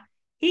yeah,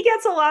 he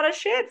gets a lot of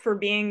shit for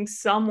being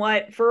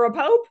somewhat for a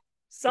pope, Yeah.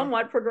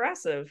 somewhat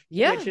progressive,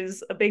 Yeah. which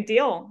is a big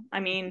deal. I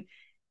mean,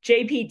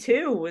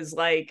 JP2 was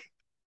like,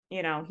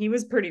 he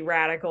was pretty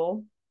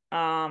radical.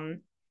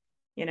 Um,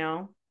 you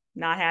know,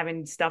 not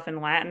having stuff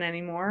in Latin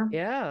anymore.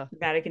 Yeah.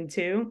 Vatican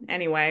II.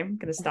 Anyway, I'm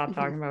gonna stop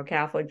talking about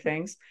Catholic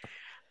things.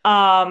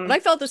 But I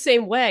felt the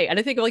same way. And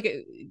I think like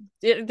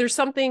there's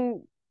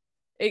something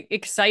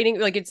exciting.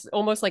 Like it's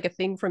almost like a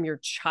thing from your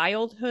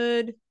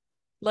childhood.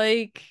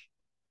 Like,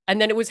 and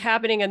then it was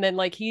happening, and then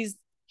like he's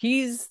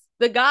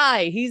the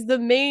guy, he's the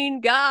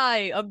main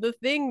guy of the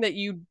thing that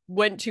you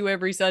went to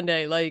every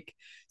Sunday. Like,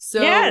 so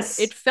it Yes.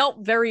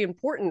 felt very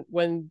important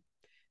when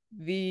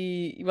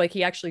the like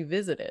he actually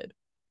visited.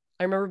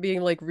 I remember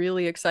being like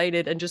really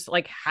excited and just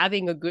like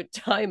having a good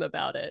time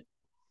about it.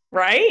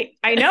 Right?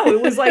 I know.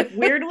 It was like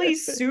weirdly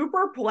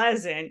super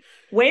pleasant,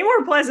 way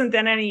more pleasant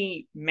than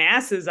any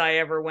masses I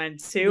ever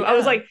went to. I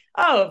was Yeah. like,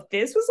 oh, if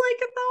this was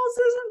like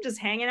Catholicism, just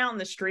hanging out in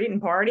the street and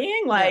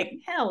partying, Yeah. like,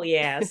 hell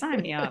yeah,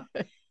 sign me up.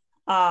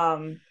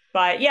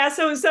 But yeah,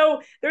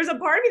 so there's a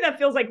part of me that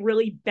feels like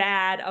really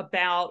bad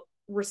about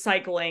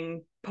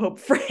recycling Pope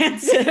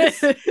Francis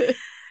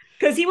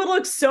because he would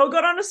look so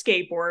good on a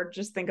skateboard.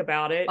 Just think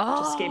about it,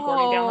 just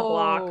skateboarding down the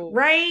block, Oh.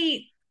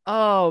 right?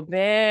 Oh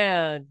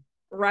man.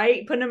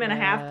 Right? Putting him in a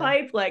half Yeah.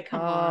 pipe, like,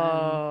 come on.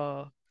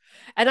 Oh.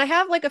 And I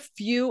have like a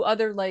few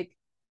other like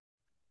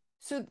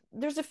so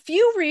there's a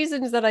few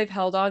reasons that I've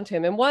held on to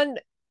him. And one,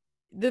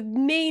 the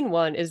main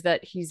one is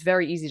that he's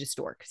very easy to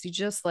store because you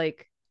just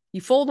like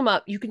you fold him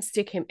up, you can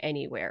stick him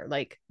anywhere,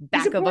 like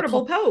He's a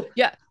portable pope.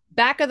 yeah,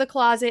 back of the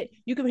closet.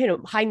 You can hit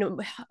him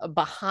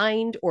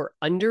behind or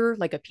under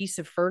like a piece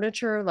of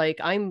furniture. Like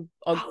I'm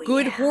a Oh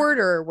good yeah.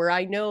 hoarder where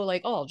I know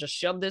like, oh, I'll just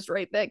shove this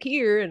right back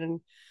here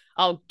and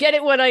I'll get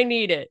it when I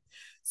need it.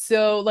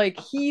 So like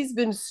he's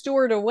been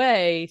stored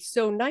away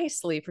so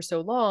nicely for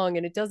so long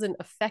and it doesn't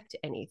affect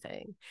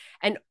anything.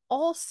 And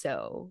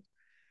also,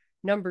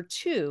 number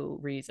two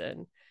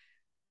reason,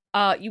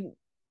 you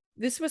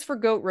this was for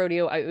goat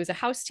rodeo. It was a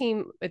house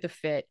team at the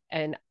fit,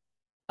 and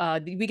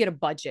we get a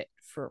budget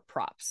for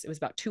props. It was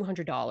about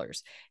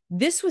 $200.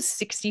 This was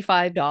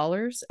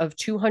 $65 of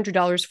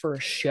 $200 for a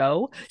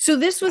show. So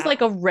this was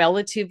like Wow. a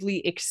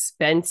relatively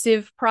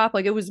expensive prop.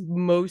 Like it was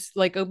most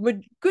like a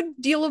good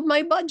deal of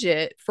my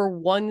budget for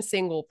one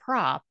single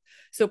prop.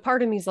 So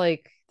part of me's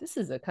like, this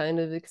is a kind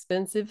of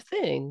expensive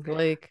thing.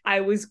 Like,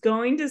 I was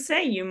going to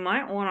say you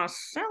might want to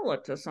sell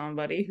it to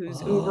somebody who's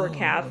uber oh,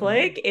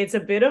 Catholic. It's a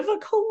bit of a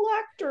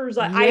collector's.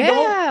 I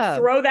don't yeah.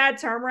 throw that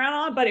term around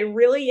on, but it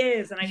really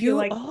is. And I feel You,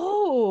 like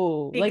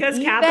oh, like because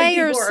Catholic eBay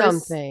or people are,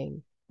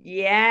 something.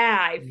 yeah,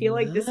 I feel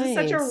like this is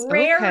such a Nice. Okay.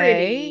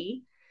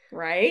 rarity,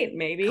 right?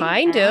 Maybe. I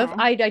Kind don't of.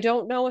 know. I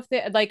don't know if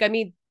they like, I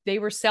mean, they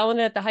were selling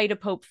it at the height of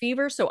Pope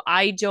fever, so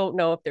I don't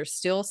know if they're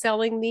still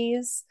selling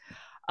these.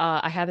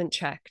 I haven't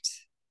checked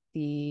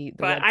the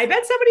But I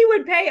bet website. somebody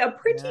would pay a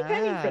pretty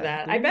penny for Yeah.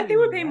 that. I bet they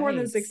would Ooh, pay more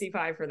than nice.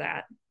 65 for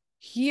that.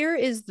 Here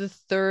is the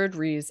third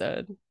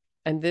reason,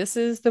 and this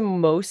is the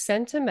most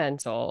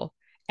sentimental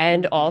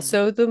and Mm-hmm.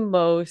 also the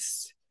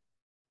most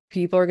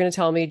people are going to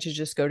tell me to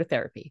just go to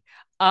therapy.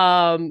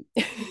 Um,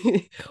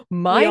 We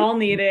my all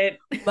need it.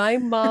 my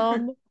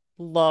mom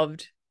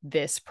loved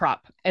this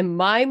prop, and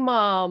my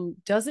mom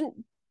doesn't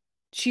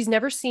she's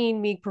never seen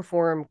me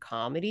perform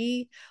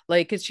comedy.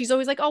 Like, cause she's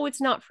always like, oh,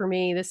 it's not for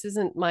me. This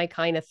isn't my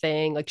kind of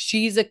thing. Like,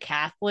 she's a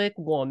Catholic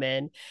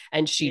woman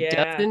and she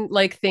Yeah. doesn't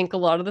like think a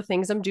lot of the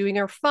things I'm doing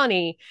are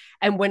funny.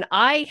 And when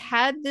I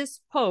had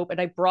this Pope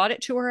and I brought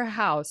it to her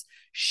house,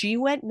 she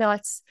went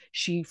nuts.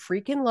 She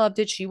freaking loved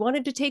it. She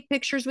wanted to take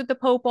pictures with the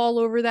Pope all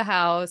over the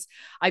house.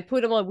 I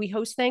put him on, we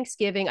host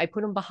Thanksgiving. I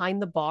put him behind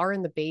the bar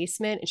in the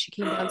basement and she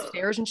came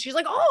downstairs and she's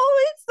like,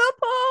 oh, it's the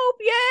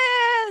Pope.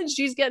 Yeah. And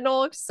she's getting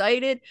all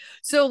excited.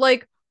 So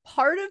like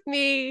part of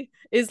me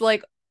is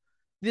like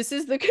this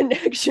is the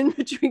connection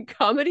between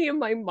comedy and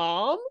my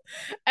mom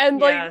and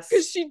like cuz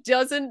Yes.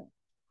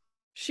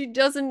 she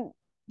doesn't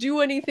do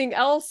anything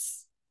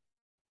else.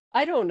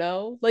 I don't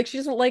know. Like she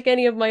doesn't like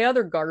any of my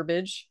other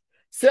garbage.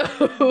 So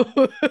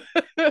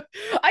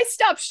I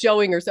stopped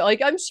showing her so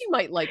like I'm she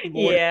might like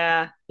more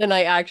Yeah. than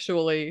I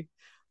actually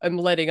am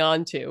letting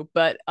on to.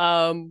 But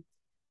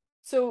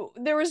so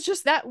there was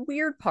just that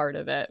weird part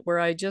of it where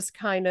I just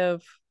kind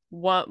of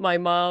want my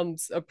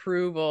mom's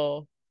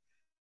approval.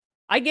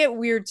 I get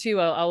weird too.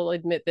 I'll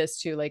admit this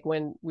too. Like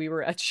when we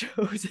were at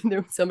shows and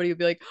there somebody would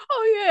be like,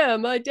 "Oh yeah,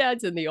 my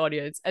dad's in the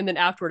audience," and then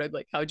afterward, I'd be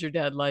like, "How'd your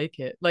dad like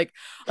it?" Like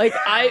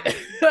I,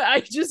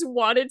 I just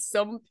wanted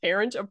some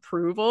parent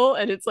approval,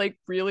 and it's like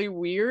really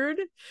weird.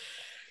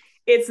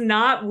 It's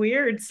not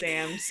weird,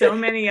 Sam. So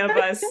many of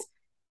us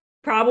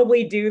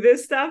probably do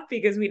this stuff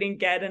because we didn't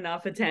get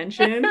enough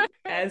attention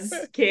as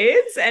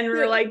kids and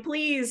we're Yeah, like,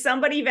 please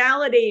somebody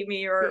validate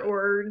me yeah,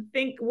 or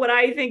think what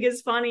I think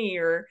is funny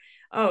or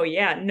oh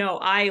yeah, no,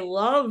 I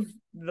love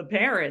the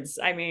parents.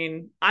 I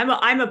mean,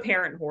 I'm a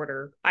parent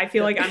hoarder. I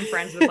feel yeah, like I'm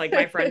friends with like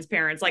my friends'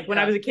 parents. Like when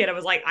I yeah, was a kid, I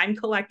was like, I'm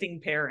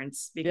collecting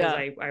parents because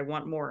yeah. I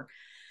want more.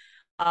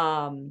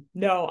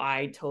 No,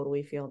 I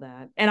totally feel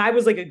that. And I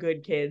was like a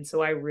good kid,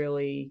 so I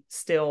really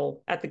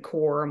still at the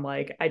core I'm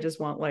like I just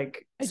want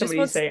like I just somebody to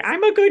want, say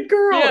I'm a good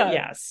girl. yeah,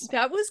 Yes.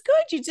 that was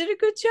good. You did a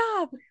good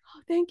job.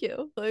 Oh, thank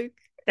you. Like,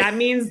 That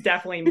means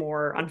definitely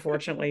more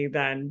unfortunately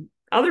than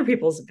other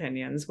people's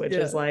opinions, which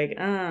is yeah, like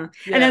and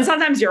then yeah,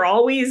 sometimes you're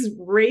always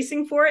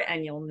racing for it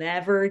and you'll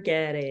never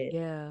get it.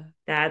 yeah.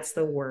 That's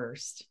the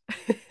worst.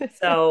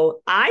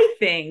 So, I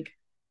think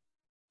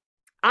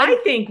I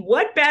think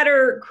what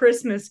better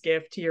Christmas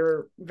gift to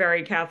your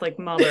very Catholic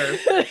mother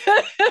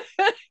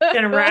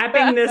than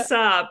wrapping this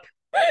up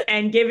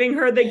and giving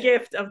her the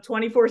gift of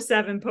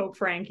 24/7 Pope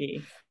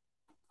Frankie.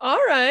 All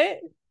right.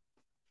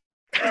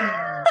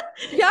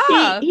 he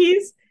Yeah.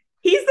 he's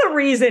he's the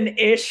reason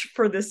ish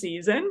for the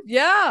season,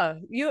 Yeah.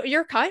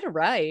 You're kind of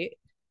right.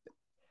 you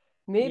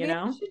Maybe I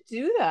know. should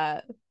do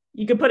that.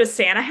 You could put a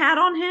Santa hat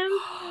on him,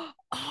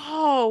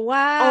 Oh,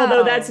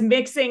 although that's wow.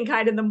 mixing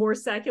kind of the more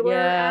secular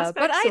Yeah,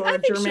 but aspects I or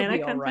think she'll be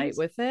Germanic all kind of right things.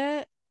 with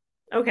it.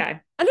 Okay.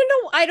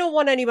 I don't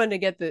want anyone to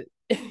get the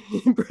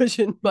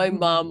impression my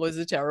mom was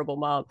a terrible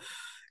mom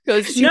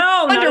because she's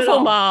No, a not at wonderful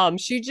all. mom.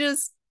 She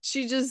just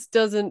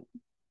doesn't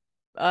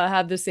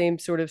have the same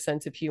sort of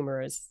sense of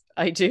humor as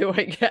I do,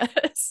 I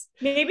guess.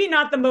 Maybe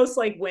not the most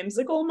like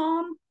whimsical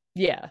mom.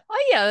 Yeah.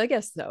 Oh yeah, I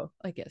guess so.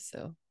 I guess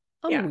so.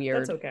 I'm Yeah,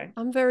 that's weird. okay.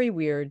 I'm very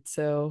weird,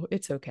 so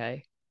it's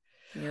okay.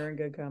 You're in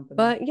good company.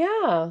 But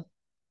yeah.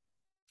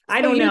 I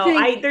So don't know.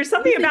 I there's you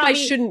something think about I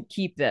me. shouldn't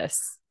keep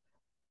this?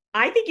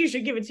 I think you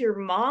should give it to your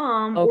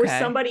mom or Okay.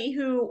 somebody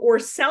who or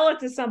sell it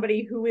to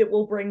somebody who it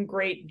will bring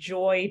great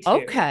joy to.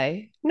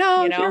 Okay.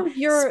 No, You know,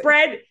 you're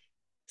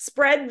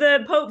spread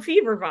the Pope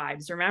fever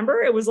vibes.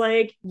 Remember? It was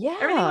like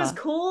everything was yeah.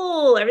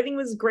 cool. Everything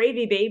was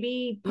gravy,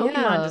 baby. Pokemon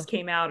Yeah. just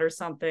came out or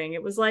something.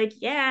 It was like,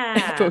 yeah,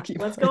 let's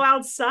Pokemon. go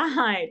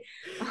outside.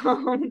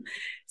 Um,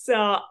 so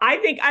I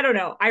think, I don't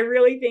know. I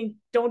really think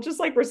don't just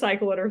like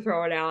recycle it or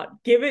throw it out.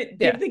 Yeah.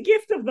 Give the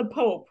gift of the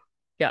Pope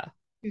Yeah.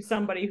 to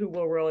somebody who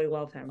will really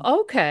love him.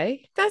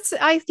 Okay. That's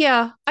I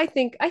yeah, I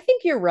think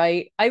you're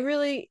right. I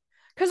really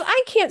because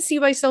I can't see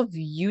myself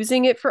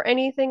using it for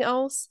anything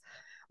else.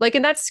 Like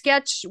in that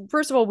sketch,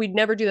 first of all, we'd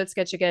never do that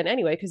sketch again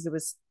anyway, because it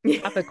was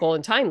topical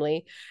and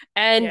timely.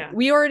 And Yeah.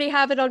 we already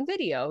have it on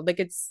video. Like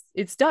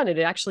it's done. It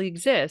actually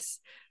exists.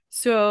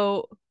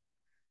 So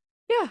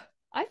yeah,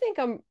 I think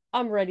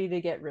I'm ready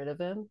to get rid of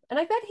him. And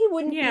I bet he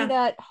wouldn't be Yeah.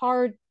 that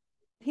hard.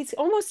 He's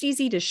almost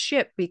easy to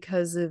ship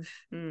because of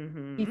he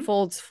Mm-hmm.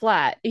 folds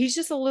flat. He's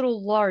just a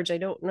little large. I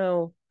don't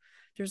know.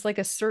 There's like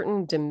a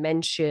certain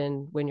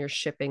dimension when you're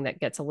shipping that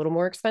gets a little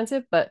more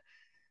expensive, but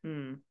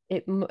Mm.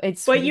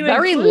 it's But you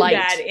very include light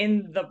that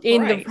in the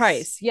in the price.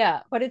 price.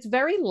 Yeah, but it's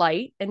very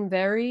light and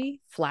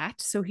very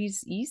flat, so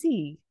he's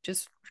easy.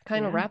 Just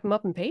kind of Yeah. wrap him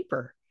up in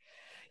paper.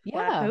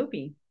 Flat Yeah.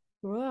 Popey.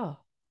 Wow.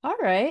 All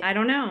right. I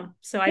don't know.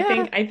 So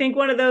Yeah. I think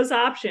one of those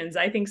options.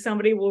 I think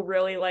somebody will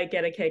really like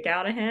get a kick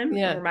out of him and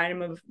Yeah. remind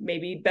him of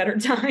maybe better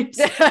times.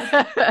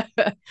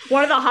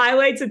 One of the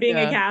highlights of being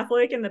a Yeah.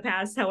 Catholic in the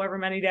past however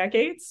many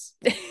decades.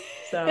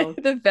 So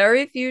The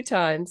very few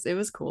times it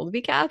was cool to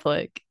be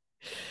Catholic.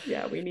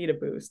 yeah, we need a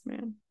boost,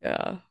 man.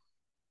 Yeah.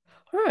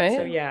 All So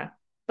right. yeah.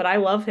 But I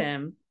love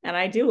him and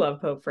I do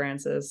love Pope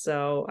Francis.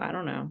 So I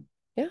don't know.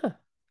 Yeah.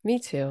 Me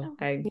too.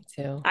 I Me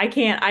too.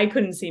 I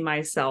couldn't see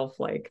myself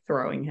like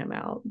throwing him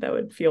out. That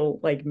would feel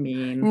like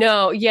mean.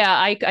 No, yeah,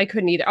 I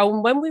couldn't either. Oh,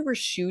 when we were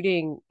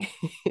shooting,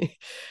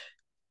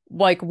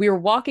 like we were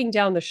walking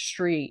down the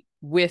street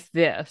with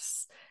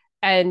this,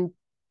 and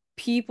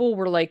people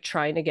were like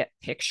trying to get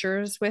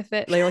pictures with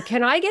it. Like,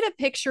 can I get a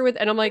picture with?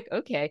 And I'm like,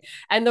 okay.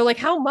 And they're like,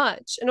 how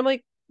much? And I'm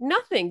like,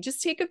 nothing.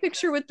 Just take a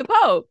picture with the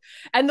Pope.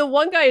 And the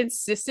one guy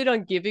insisted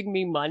on giving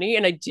me money,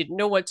 and I didn't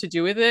know what to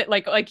do with it.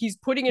 Like he's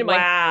putting it in my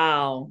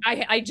Wow.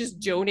 I just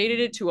donated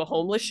it to a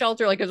homeless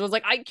shelter. Like I was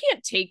like, I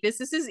can't take this.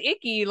 This is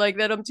icky. Like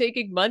that I'm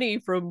taking money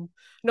from.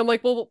 And I'm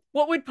like, well,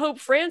 what would Pope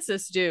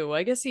Francis do?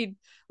 I guess he'd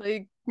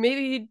like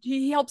maybe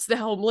he helps the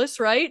homeless,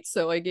 right?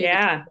 So I gave it to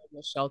Yeah. a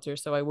homeless shelter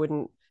so I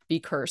wouldn't be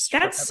cursed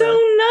That's so forever.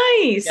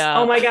 nice.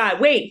 Oh Yeah. my God.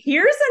 Wait,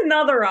 here's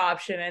another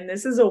option. And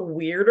this is a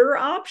weirder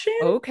option,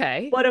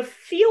 Okay. but a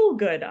feel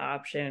good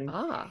option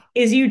Ah.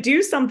 is you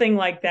do something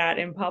like that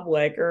in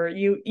public, or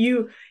you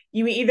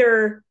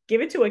either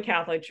give it to a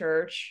Catholic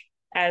church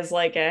as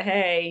like a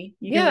hey,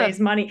 you can Yeah. raise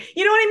money.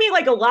 You know what I mean?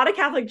 Like a lot of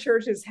Catholic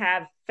churches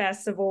have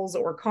festivals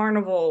or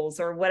carnivals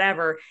or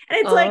whatever. And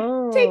it's like,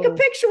 take a Oh.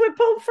 picture with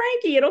Pope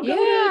Frankie. It'll go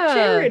to Yeah.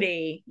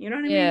 charity. You know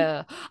what I mean?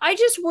 Yeah. I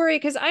just worry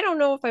because I don't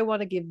know if I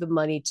want to give the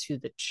money to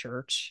the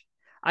church.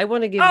 I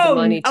want to give the Oh,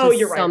 money oh, to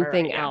you're right, right, right.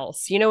 something Yeah.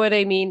 else. You know what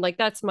I mean? Like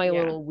that's my Yeah.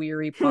 little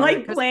weary part. Like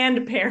Because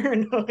Planned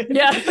Parenthood.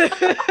 yeah.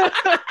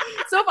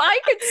 So if I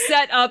could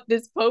set up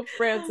this Pope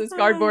Francis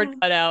cardboard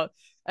cutout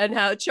and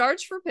how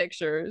charge for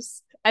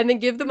pictures and then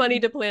give the money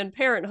to Planned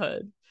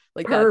Parenthood,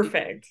 like that be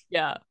Perfect.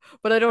 yeah.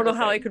 But I don't know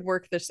how I Perfect. could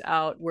work this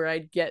out where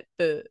I'd get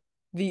the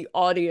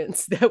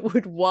audience that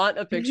would want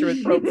a picture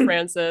with Pope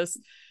Francis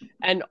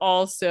and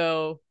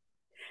also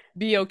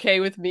be okay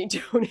with me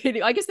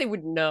donating. I guess they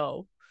would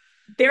know.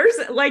 There's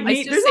like I me,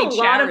 just there's say a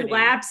lot of charity.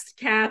 lapsed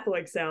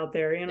Catholics out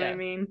there, you know what I Yeah.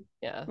 mean?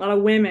 Yeah. A lot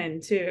of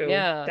women too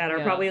Yeah. that are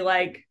Yeah. probably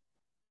like,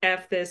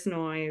 F this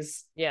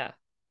noise. Yeah.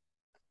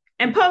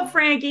 And Pope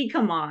Frankie,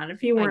 come on,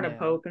 if he I weren't a know.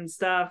 pope and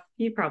stuff,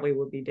 he probably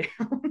would be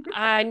down.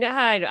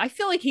 I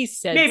feel like he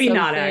said Maybe some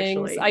not things.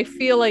 actually. I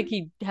feel like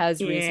he has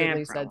Yeah,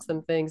 recently said probably.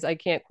 some things. I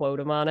can't quote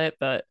him on it,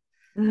 but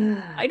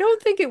I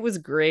don't think it was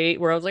great.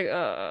 Where I was like, all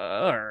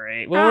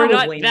right, well, we're not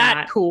Probably that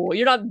not. cool.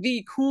 You're not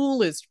the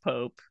coolest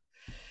pope.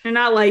 They're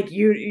not like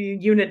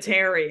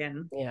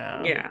Unitarian.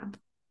 Yeah, Yeah.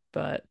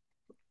 but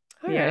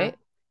all Yeah. right.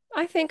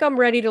 I think I'm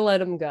ready to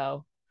let him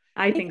go.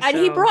 I think And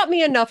he so. brought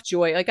me enough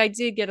joy. Like I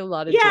did get a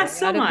lot of Yeah, joy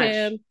so out of much.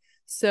 him.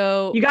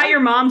 So You got I your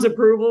mom's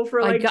approval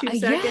for I like got 2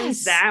 seconds.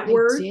 yes, That I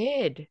word,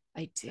 did.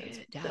 I that's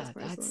did. Yeah,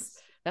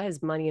 priceless. that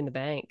is money in the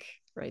bank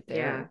right Yeah.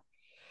 there.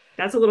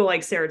 That's a little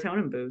like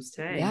serotonin boost.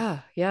 Hey. Yeah,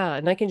 yeah.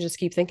 And I can just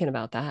keep thinking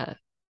about that.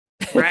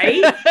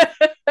 Right?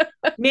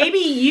 Maybe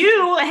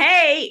you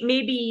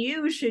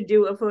should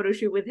do a photo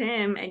shoot with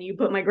him and you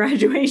put my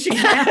graduation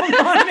gown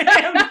on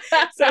him.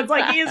 So it's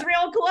like he has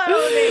real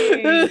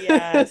clothing.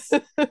 Yes.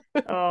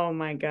 Oh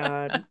my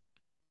God.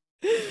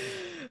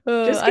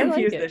 Just I like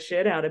confuse the it.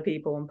 shit out of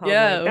people in public.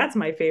 Yeah. That's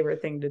my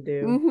favorite thing to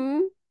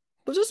do.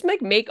 We'll just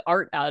make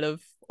art out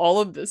of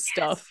all of this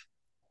Yes. stuff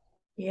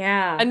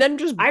Yeah. and then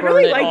just I burn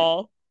really it like,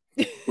 all.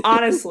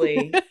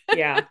 honestly,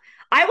 yeah.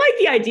 I like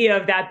the idea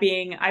of that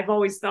being, I've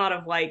always thought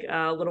of like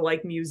a little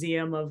like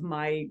museum of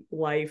my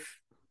life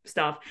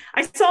stuff.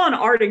 I saw an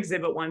art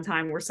exhibit one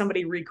time where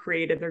somebody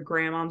recreated their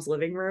grandmom's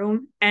living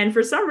room. And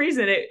for some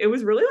reason, it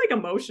was really like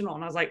emotional.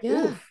 And I was like,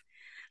 Yeah. oof.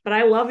 But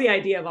I love the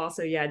idea of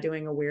also, yeah,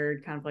 doing a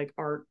weird kind of like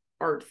art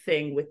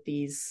thing with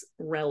these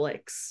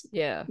relics.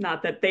 Yeah.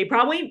 Not that they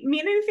probably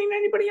mean anything to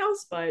anybody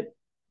else, but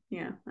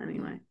yeah,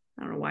 anyway,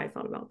 I don't know why I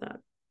thought about that.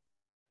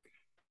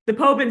 The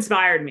Pope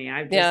inspired me.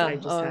 I Yeah.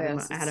 just Oh had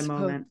yes. I had a It's Pope,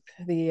 moment.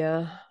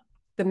 the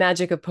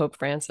magic of Pope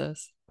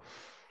Francis.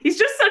 He's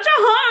just such a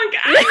hunk.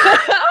 Yeah.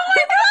 Oh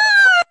my God.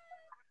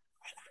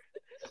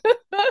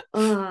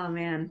 Oh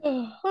man.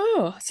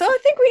 Oh, so I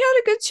think we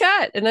had a good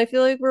chat, and I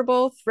feel like we're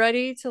both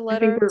ready to I let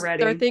think we're our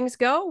ready. things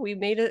go. We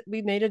made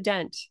a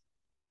dent.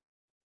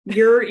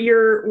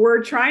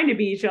 We're trying to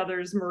be each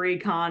other's Marie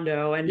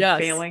Kondo and Yes.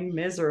 failing Oh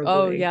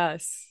miserably.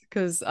 yes.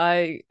 Because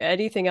I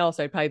anything else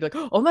I'd probably be like,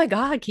 oh my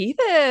God, keep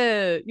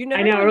it. You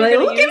I never know know. when We're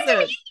you're like,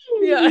 gonna oh, give use it.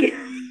 Yeah. it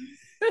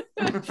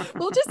to me.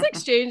 We'll just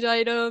exchange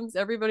items.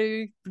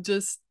 Everybody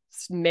just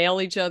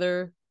mail each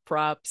other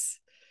props.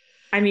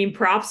 I mean,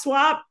 prop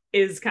swap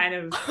is kind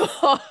of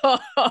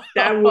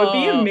that would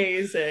be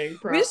amazing. We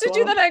Prop used to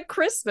do swap. that at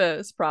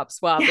Christmas prop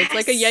swap. It's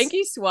like a Yes.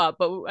 Yankee swap,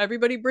 but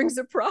everybody brings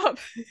a prop.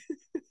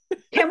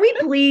 Can we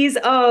please?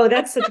 Oh,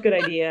 that's such a good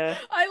idea.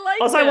 I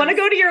like Also, I want to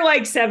this. go to your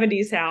like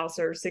 70s house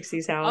or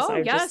 60s house. Oh,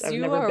 yes, I've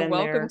you never are been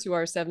welcome there. to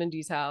our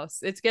 70s house.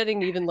 It's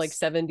getting even like Yes.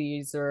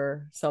 70s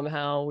or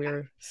somehow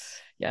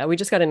Yes. yeah, we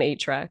just got an 8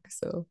 track.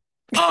 So,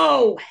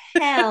 Oh,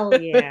 hell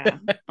yeah.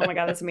 Oh my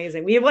God, that's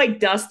amazing. We have like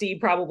dusty,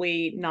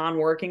 probably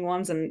non-working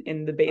ones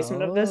in the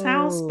basement of this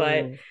house,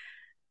 but oh,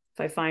 if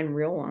I find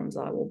real ones,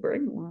 I will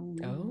bring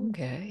one.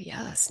 okay.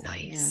 Yes, Yeah.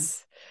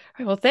 nice. All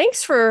right. Well,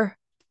 thanks for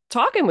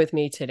talking with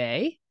me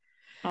today.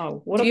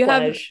 Oh, what a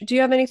pledge. Do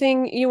you have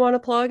anything you want to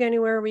plug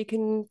anywhere we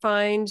can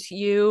find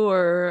you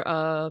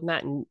or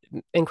Matt and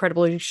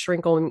incredibly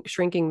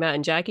shrinking Matt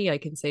and Jackie? I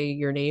can say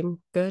your name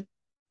good.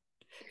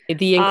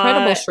 The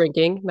incredible Uh,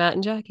 shrinking Matt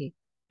and Jackie.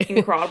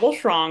 Incredible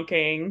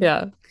Shronking,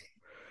 Yeah.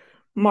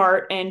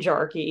 Mart and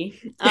Jarkey.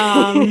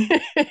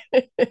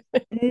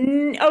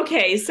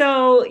 Okay,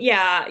 so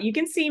yeah, you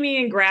can see me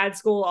in grad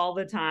school all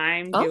the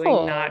time doing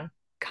not Oh.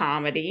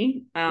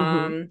 comedy.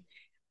 Hmm.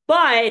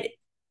 But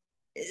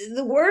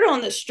the word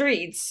on the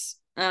streets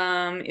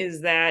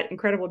is that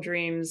Incredible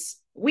Dreams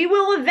we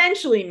will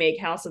eventually make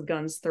House of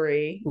Guns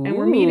 3 and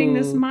we're meeting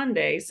this Ooh.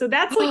 Monday. So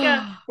that's like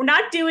a we're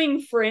not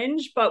doing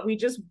Fringe, but we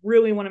just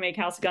really want to make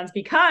House of Guns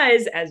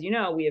because as you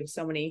know, we have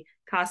so many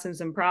costumes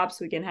and props,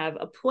 we can have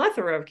a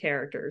plethora of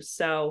characters.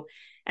 So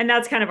and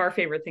that's kind of our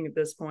favorite thing at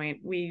this point.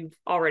 We've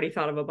already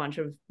thought of a bunch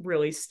of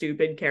really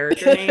stupid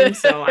character names.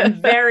 So I'm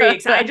very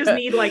excited. I just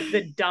need like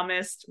the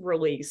dumbest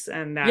release,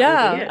 and that will be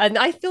Yeah, it. and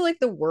I feel like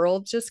the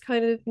world just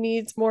kind of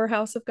needs more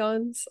House of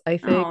Guns. I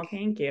Oh, think.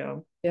 thank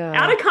you. Out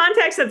Yeah. of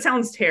context, that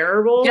sounds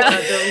terrible. Yeah.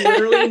 They're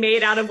literally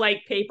made out of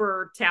like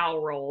paper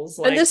towel rolls.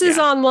 And Like, this is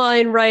yeah,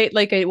 online, right?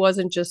 Like it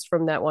wasn't just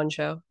from that one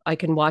show. I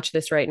can watch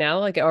this right now.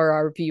 Like, or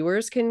our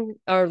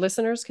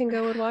listeners can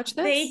go and watch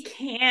they this.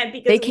 can't They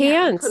because we have to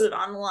can't. put it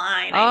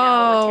online. I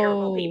know we're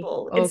terrible Oh,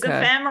 people. It's okay.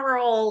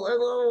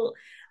 ephemeral.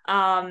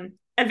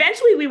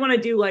 Eventually, we want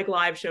to do like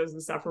live shows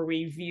and stuff where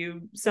we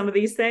view some of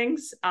these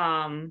things.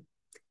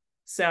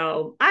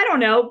 So I don't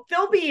know.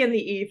 They'll be in the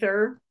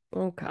ether.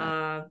 Okay.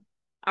 Uh,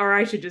 or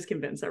I should just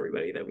convince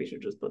everybody that we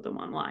should just put them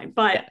online.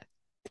 But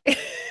Yeah.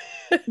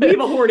 we have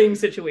a hoarding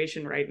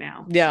situation right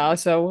now. Yeah,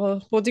 So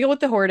so we'll deal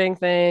with the hoarding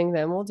thing,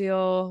 then we'll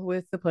deal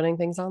with the putting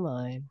things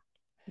online.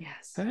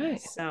 yes, All right.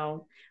 yes.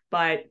 So,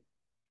 but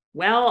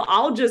well,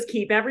 I'll just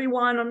keep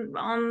everyone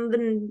on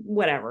the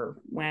whatever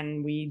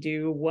when we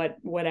do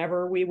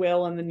whatever we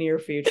will in the near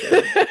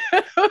future.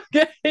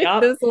 Okay.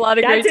 Yep. There's a lot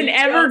of great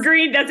details.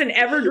 That's an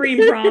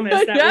evergreen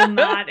promise that will Yeah.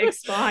 not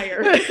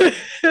expire.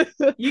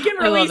 You can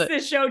I love release it.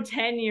 this show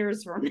 10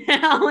 years from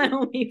now and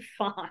it'll be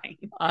fine.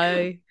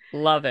 I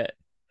love it.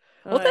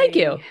 Well, thank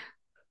you. I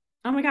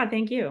Oh my God,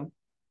 thank you.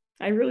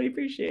 I really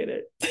appreciate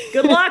it.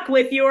 Good luck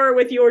with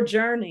your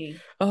journey.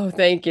 Oh,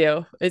 thank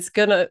you. It's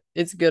gonna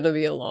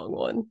be a long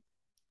one.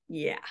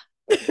 Yeah.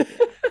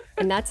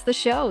 And that's the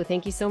show.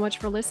 Thank you so much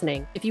for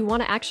listening. If you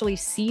want to actually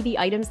see the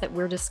items that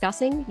we're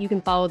discussing, you can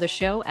follow the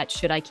show at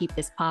Should I Keep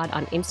This Pod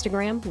on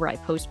Instagram, where I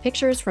post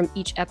pictures from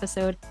each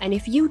episode. And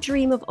if you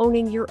dream of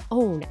owning your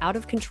own out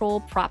of control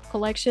prop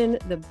collection,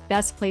 the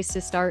best place to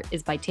start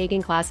is by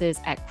taking classes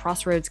at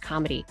Crossroads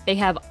Comedy. They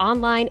have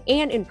online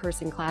and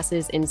in-person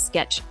classes in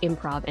sketch,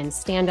 improv, and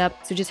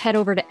stand-up. So just head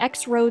over to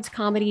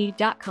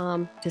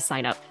xroadscomedy.com to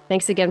sign up.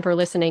 Thanks again for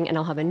listening, and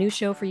I'll have a new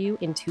show for you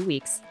in 2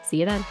 weeks. See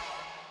you then.